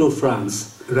come to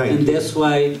France, right. And that's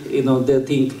why they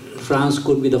think France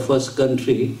could be the first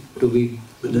country to be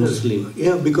Muslim.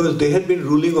 Yeah, because they had been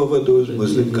ruling over those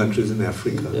Muslim countries in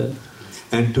Africa,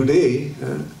 and today,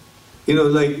 see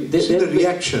the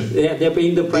reaction. They're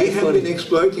paying the price. They have been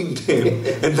exploiting them,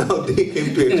 and now they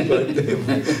came to exploit them.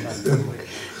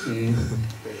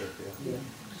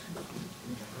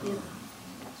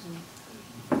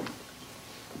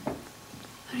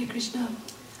 Hare Krishna.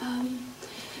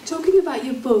 Talking about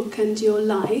your book and your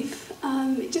life,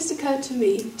 it just occurred to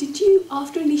me,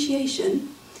 after initiation,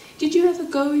 did you ever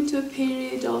go into a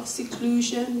period of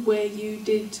seclusion where you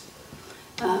did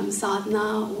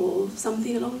sadhana or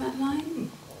something along that line?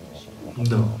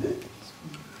 No,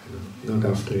 not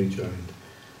after I joined.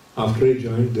 After I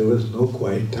joined, there was no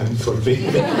quiet time for me.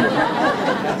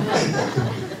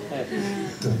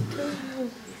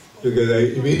 Because I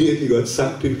immediately got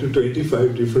sucked into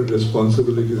 25 different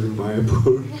responsibilities in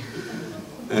Mayapur.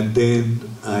 And then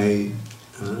I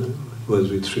was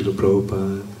with Srila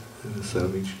Prabhupada,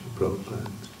 serving Srila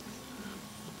Prabhupada.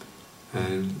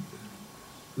 And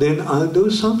then there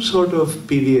was some sort of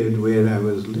period where I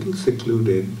was a little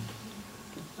secluded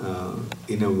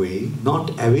in a way,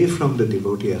 not away from the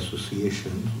devotee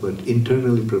association, but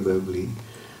internally probably,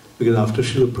 because after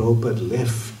Srila Prabhupada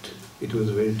left, it was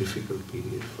a very difficult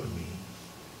period for me.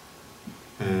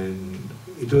 And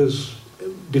it was a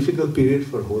difficult period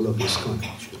for whole of ISKCON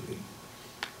actually.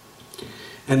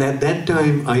 And at that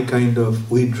time, I kind of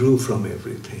withdrew from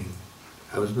everything.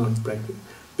 I was not practicing.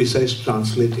 Besides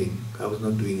translating, I was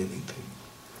not doing anything.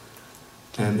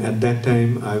 And at that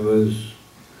time, I was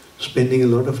spending a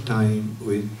lot of time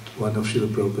with one of Srila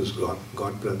Prabhupada's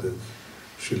god brothers,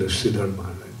 Srila Siddhar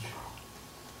Maharaj.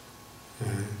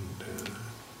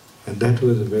 And that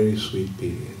was a very sweet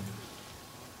period.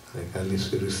 Like I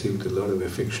received a lot of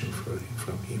affection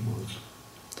from him also.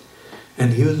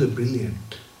 And he was a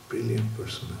brilliant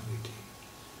personality.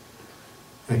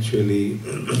 Actually,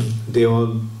 they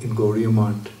all, in Gaudiya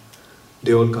Math,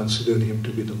 they all considered him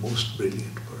to be the most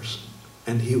brilliant person.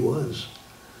 And he was.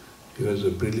 He was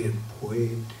a brilliant poet,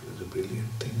 he was a brilliant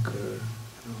thinker.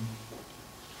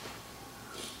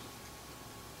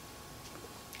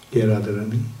 Yeah,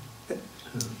 Radharani?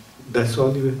 That's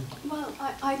all you were? Well,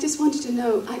 I just wanted to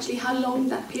know actually how long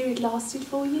that period lasted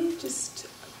for you, just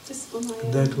for my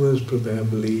own. That was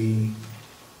probably,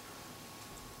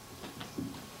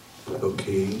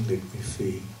 okay, let me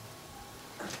see.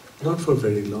 Not for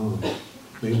very long,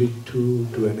 maybe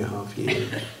 2.5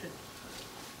 years.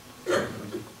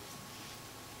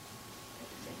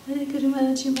 Guru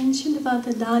Maharaj, you mentioned about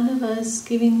the Danavas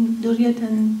giving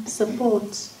Duryodhana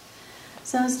support.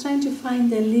 So I was trying to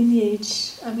find their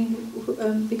lineage. I mean,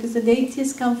 because the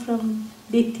deities come from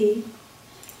Diti,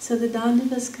 so the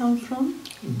Danavas come from?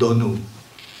 Danu.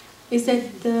 Is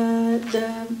that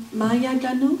the Maya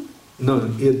Danu? No,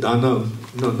 Danav.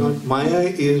 No, not Maya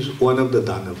is one of the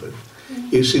Danavas.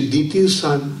 You see, Diti's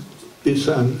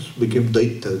sons became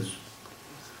Daitas,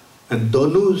 and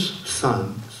Danu's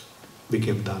sons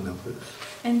became Danavas.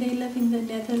 And they live in the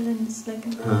Netherlands, like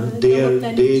in the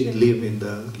they live in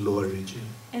the lower region.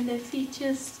 And their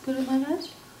features, Guru Maharaj?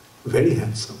 Very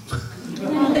handsome.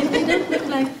 They don't look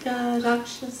like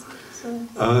Rakshas. So.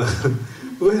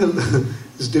 Well,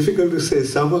 it's difficult to say.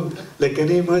 Someone, like, can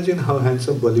you imagine how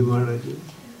handsome Bali Maharaj is?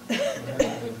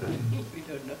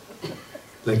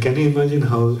 Like, can you imagine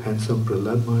how handsome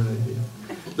Prahlad Maharaj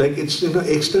is? Like, it's,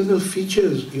 external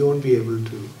features you won't be able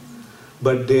to.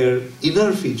 But their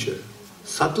inner feature,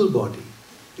 subtle body,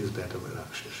 is that of a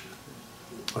Rakshasa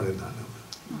or a Danava.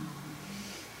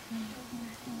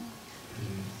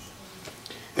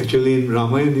 Actually, in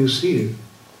Ramayana you see,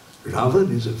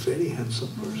 Ravan is a very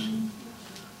handsome person.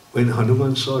 When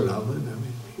Hanuman saw Ravan,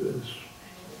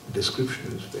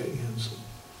 description is very handsome.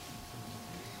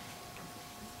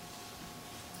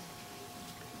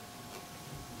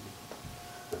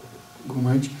 Guru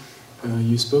Maharaj,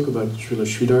 you spoke about Srila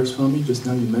Sridhar Swami, just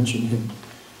now you mentioned him.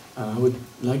 I would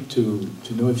like to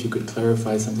know if you could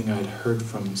clarify something I had heard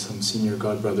from some senior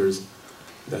godbrothers,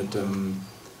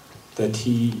 that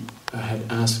he had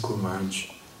asked Guru Maharaj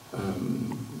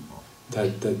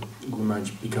that Guru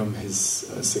Maharaj become his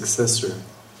successor.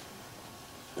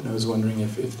 And I was wondering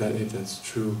if that's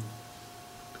true.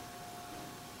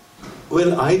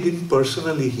 Well, I didn't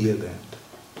personally hear that.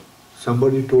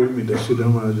 Somebody told me that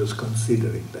Sridhar Maharaj was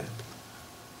considering that.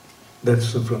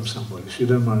 That's from somebody.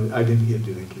 Sridhar Maharaj, I didn't hear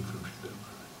directly from Sridhar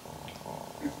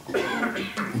Maharaj.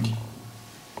 Thank you.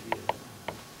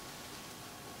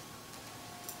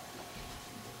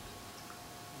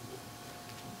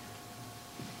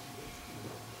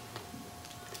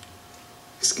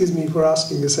 Excuse me for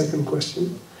asking a second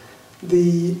question.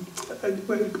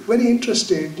 Very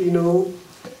interested,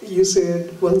 you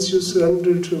said once you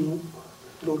surrender to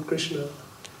Lord Krishna,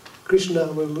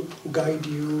 Krishna will guide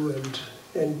you and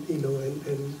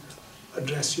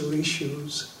address your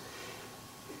issues.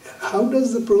 How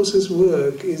does the process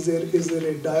work? Is there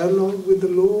a dialogue with the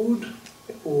Lord,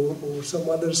 or some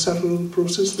other subtle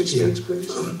process which takes place?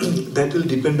 That will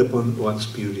depend upon one's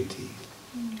purity.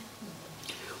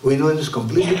 When one is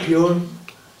completely pure,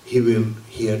 he will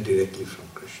hear directly from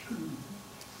Krishna.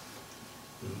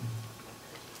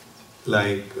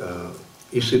 Like,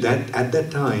 you see that at that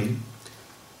time,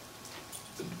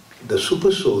 the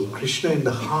super soul, Krishna in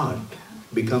the heart,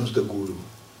 becomes the Guru,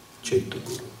 Chaitya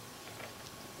Guru.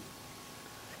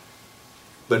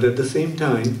 But at the same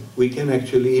time, we can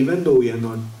actually, even though we are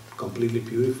not completely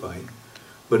purified,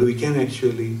 but we can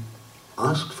actually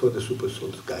ask for the super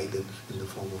soul's guidance in the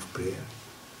form of prayer.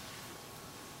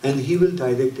 And he will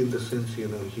direct in the sense,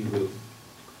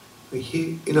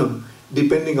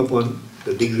 depending upon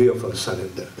the degree of our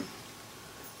surrender.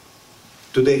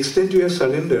 To the extent we are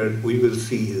surrendered, we will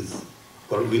see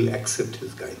we'll accept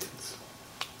his guidance.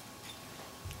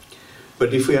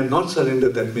 But if we are not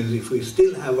surrendered, that means if we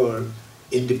still have our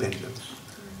independence,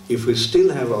 if we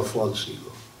still have our false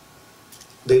ego,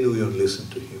 then we won't listen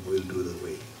to him, we'll do the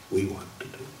way we want to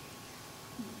do.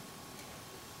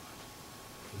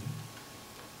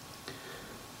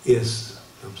 Yes,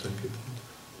 Ram Sankirtan.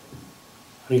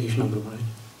 Hare Krishna, Guru Maharaj.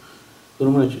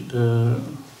 Guru Maharaj,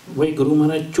 why Guru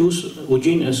Maharaj choose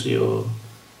Ujjain as your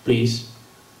place?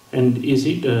 And is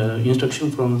it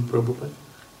instruction from Prabhupada?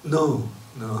 No.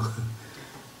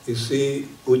 You see,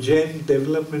 Ujjain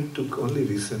development took only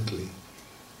recently.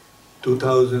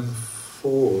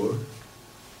 2004,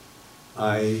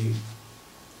 I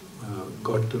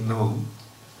got to know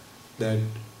that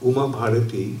Uma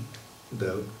Bharati,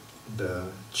 the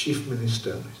chief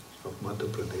minister of Madhya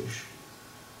Pradesh,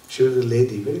 She was a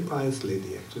lady, very pious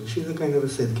lady actually. She's a kind of a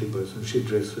saintly person. She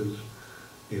dresses,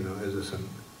 as a sun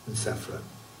in saffron.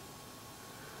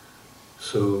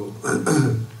 So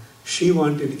she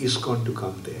wanted ISKCON to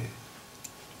come there.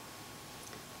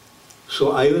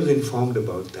 So I was informed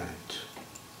about that.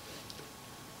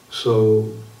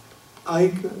 So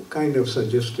I kind of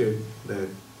suggested that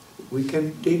we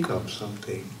can take up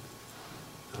something,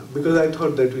 because I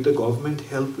thought that with the government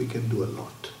help we can do a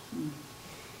lot.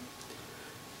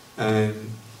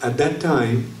 And at that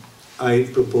time, I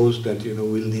proposed that,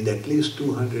 we'll need at least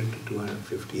 200 to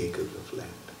 250 acres of land.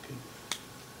 Okay?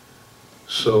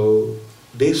 So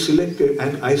they selected,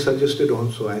 and I suggested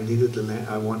also, I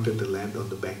wanted the land on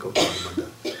the bank of Narmada,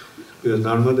 because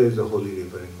Narmada is a holy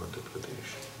river in Madhya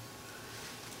Pradesh.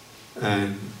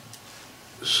 And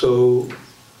so,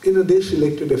 they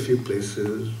selected a few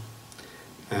places,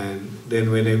 and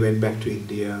then when I went back to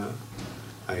India,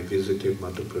 I visited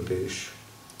Madhya Pradesh,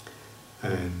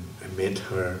 and I met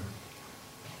her.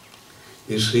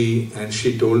 You see, and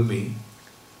she told me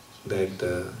that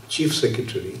the chief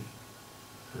secretary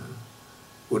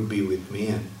would be with me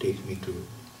and take me to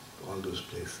all those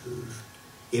places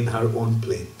in her own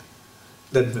plane.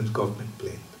 That means government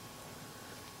plane.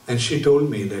 And she told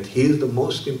me that he is the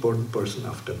most important person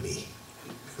after me,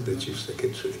 the chief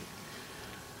secretary.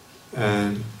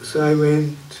 And so I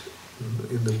went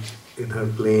in her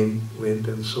plane, went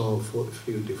and saw a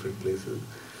few different places.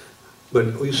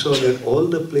 But we saw that all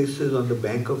the places on the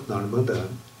bank of Narmada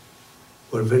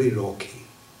were very rocky.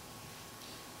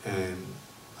 And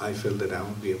I felt that I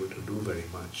won't be able to do very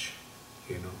much,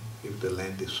 if the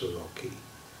land is so rocky.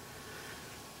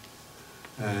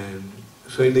 And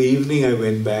so in the evening I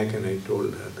went back and I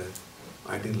told her that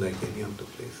I didn't like any of the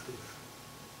places.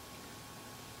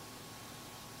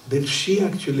 Then she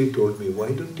actually told me,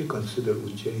 why don't you consider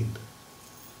Ujjain?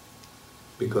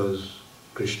 Because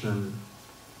Krishna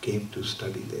came to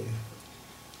study there.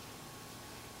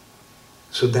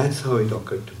 So that's how it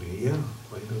occurred to me,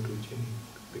 why not Ujjain?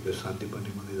 Because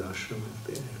Sandipani Muni's ashram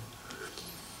is there.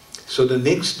 So the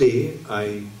next day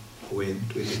I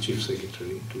went with the chief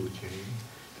secretary to Ujjain,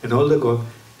 and all the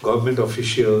government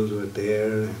officials were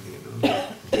there,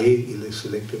 and they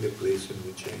selected a place in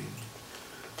Ujjain,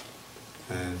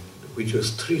 and which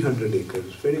was 300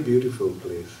 acres, very beautiful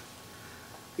place.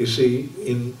 You see,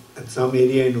 at some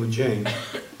area in Ujjain,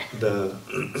 the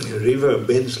river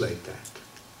bends like that,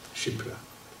 Shipra.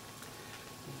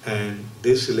 And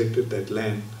they selected that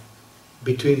land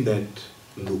between that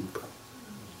loop.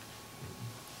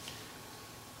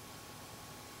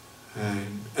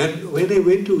 And when I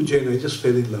went to Ujjain, I just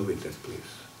fell in love with that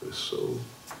place.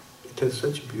 It had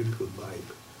such a beautiful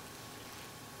vibe.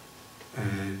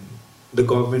 And the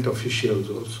government officials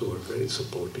also were very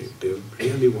supportive. They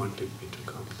really wanted me to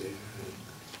come there.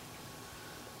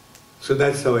 So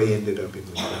that's how I ended up in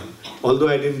Ujjain. Although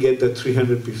I didn't get the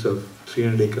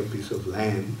 300-acre piece of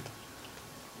land,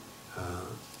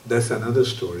 that's another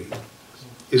story.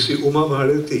 You see, Uma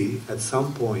Bharati at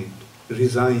some point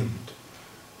resigned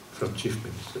from chief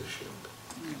ministership.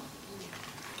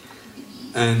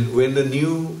 And when the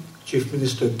new chief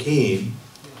minister came,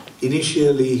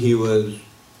 initially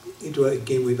it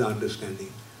came with the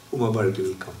understanding, Uma Bharati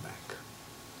will come back.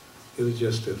 It was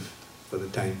just for the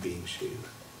time being she is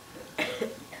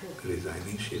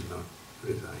resigning, she is not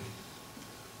resigning.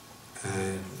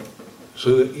 And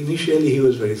so initially he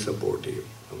was very supportive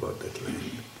about that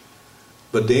land.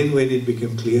 But then when it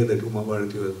became clear that Uma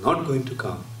Bharati was not going to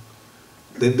come,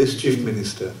 then this chief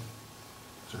minister,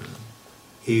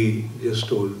 he just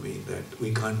told me that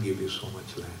we can't give you so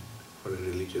much land for a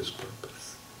religious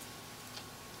purpose.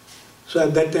 So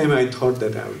at that time I thought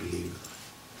that I would leave.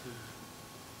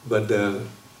 But the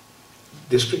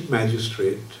district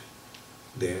magistrate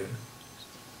there,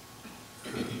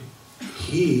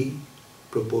 he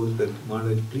proposed that,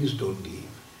 Maharaj, please don't leave.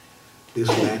 This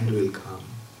land will come.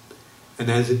 And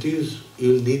as it is,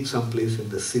 you'll need some place in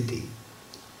the city.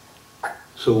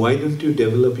 So why don't you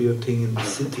develop your thing in the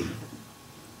city?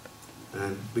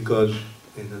 And because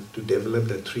to develop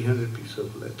that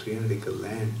 300-acre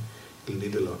land, you'll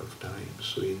need a lot of time.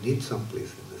 So you need some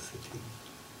place in the city.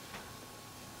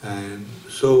 And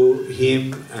so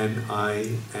him and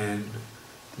I and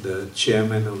the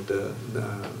chairman of the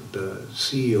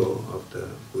CEO of the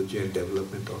Ujjain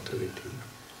Development Authority,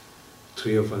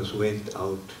 three of us went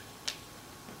out.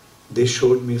 They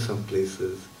showed me some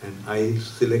places and I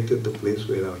selected the place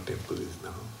where our temple is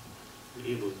now.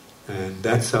 And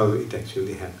that's how it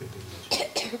actually happened in Ujjain.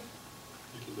 Thank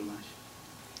you very much.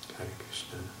 Hare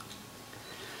Krishna.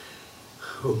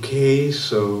 Okay,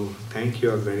 so thank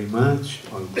you all very much.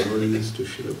 All glories to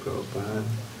Srila Prabhupada.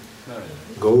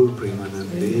 Gaur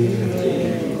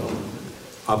Premanande.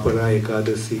 Apara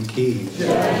Ekadasi ki.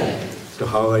 So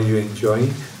how are you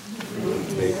enjoying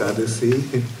the Ekadasi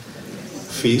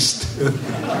feast?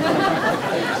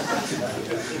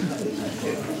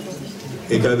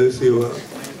 Ekadasi,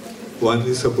 one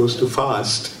is supposed to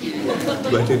fast,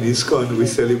 but in ISKCON we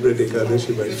celebrate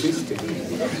Ekadashi by feasting.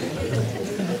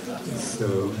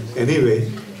 So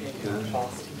anyway,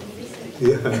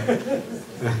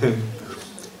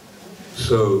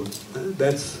 so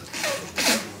that's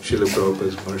Srila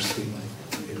Prabhupada's mercy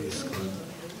in ISKCON.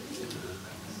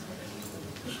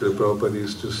 Srila Prabhupada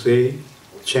used to say,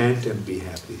 chant and be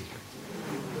happy.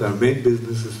 So our main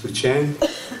business is to chant,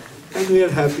 and we are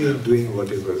happy in doing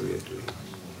whatever we are doing.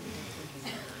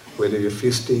 Whether you're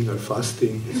feasting or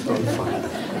fasting, it's all fine.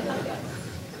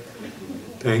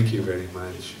 Thank you very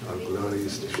much. Our glory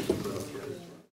is to Srila Prabhupada.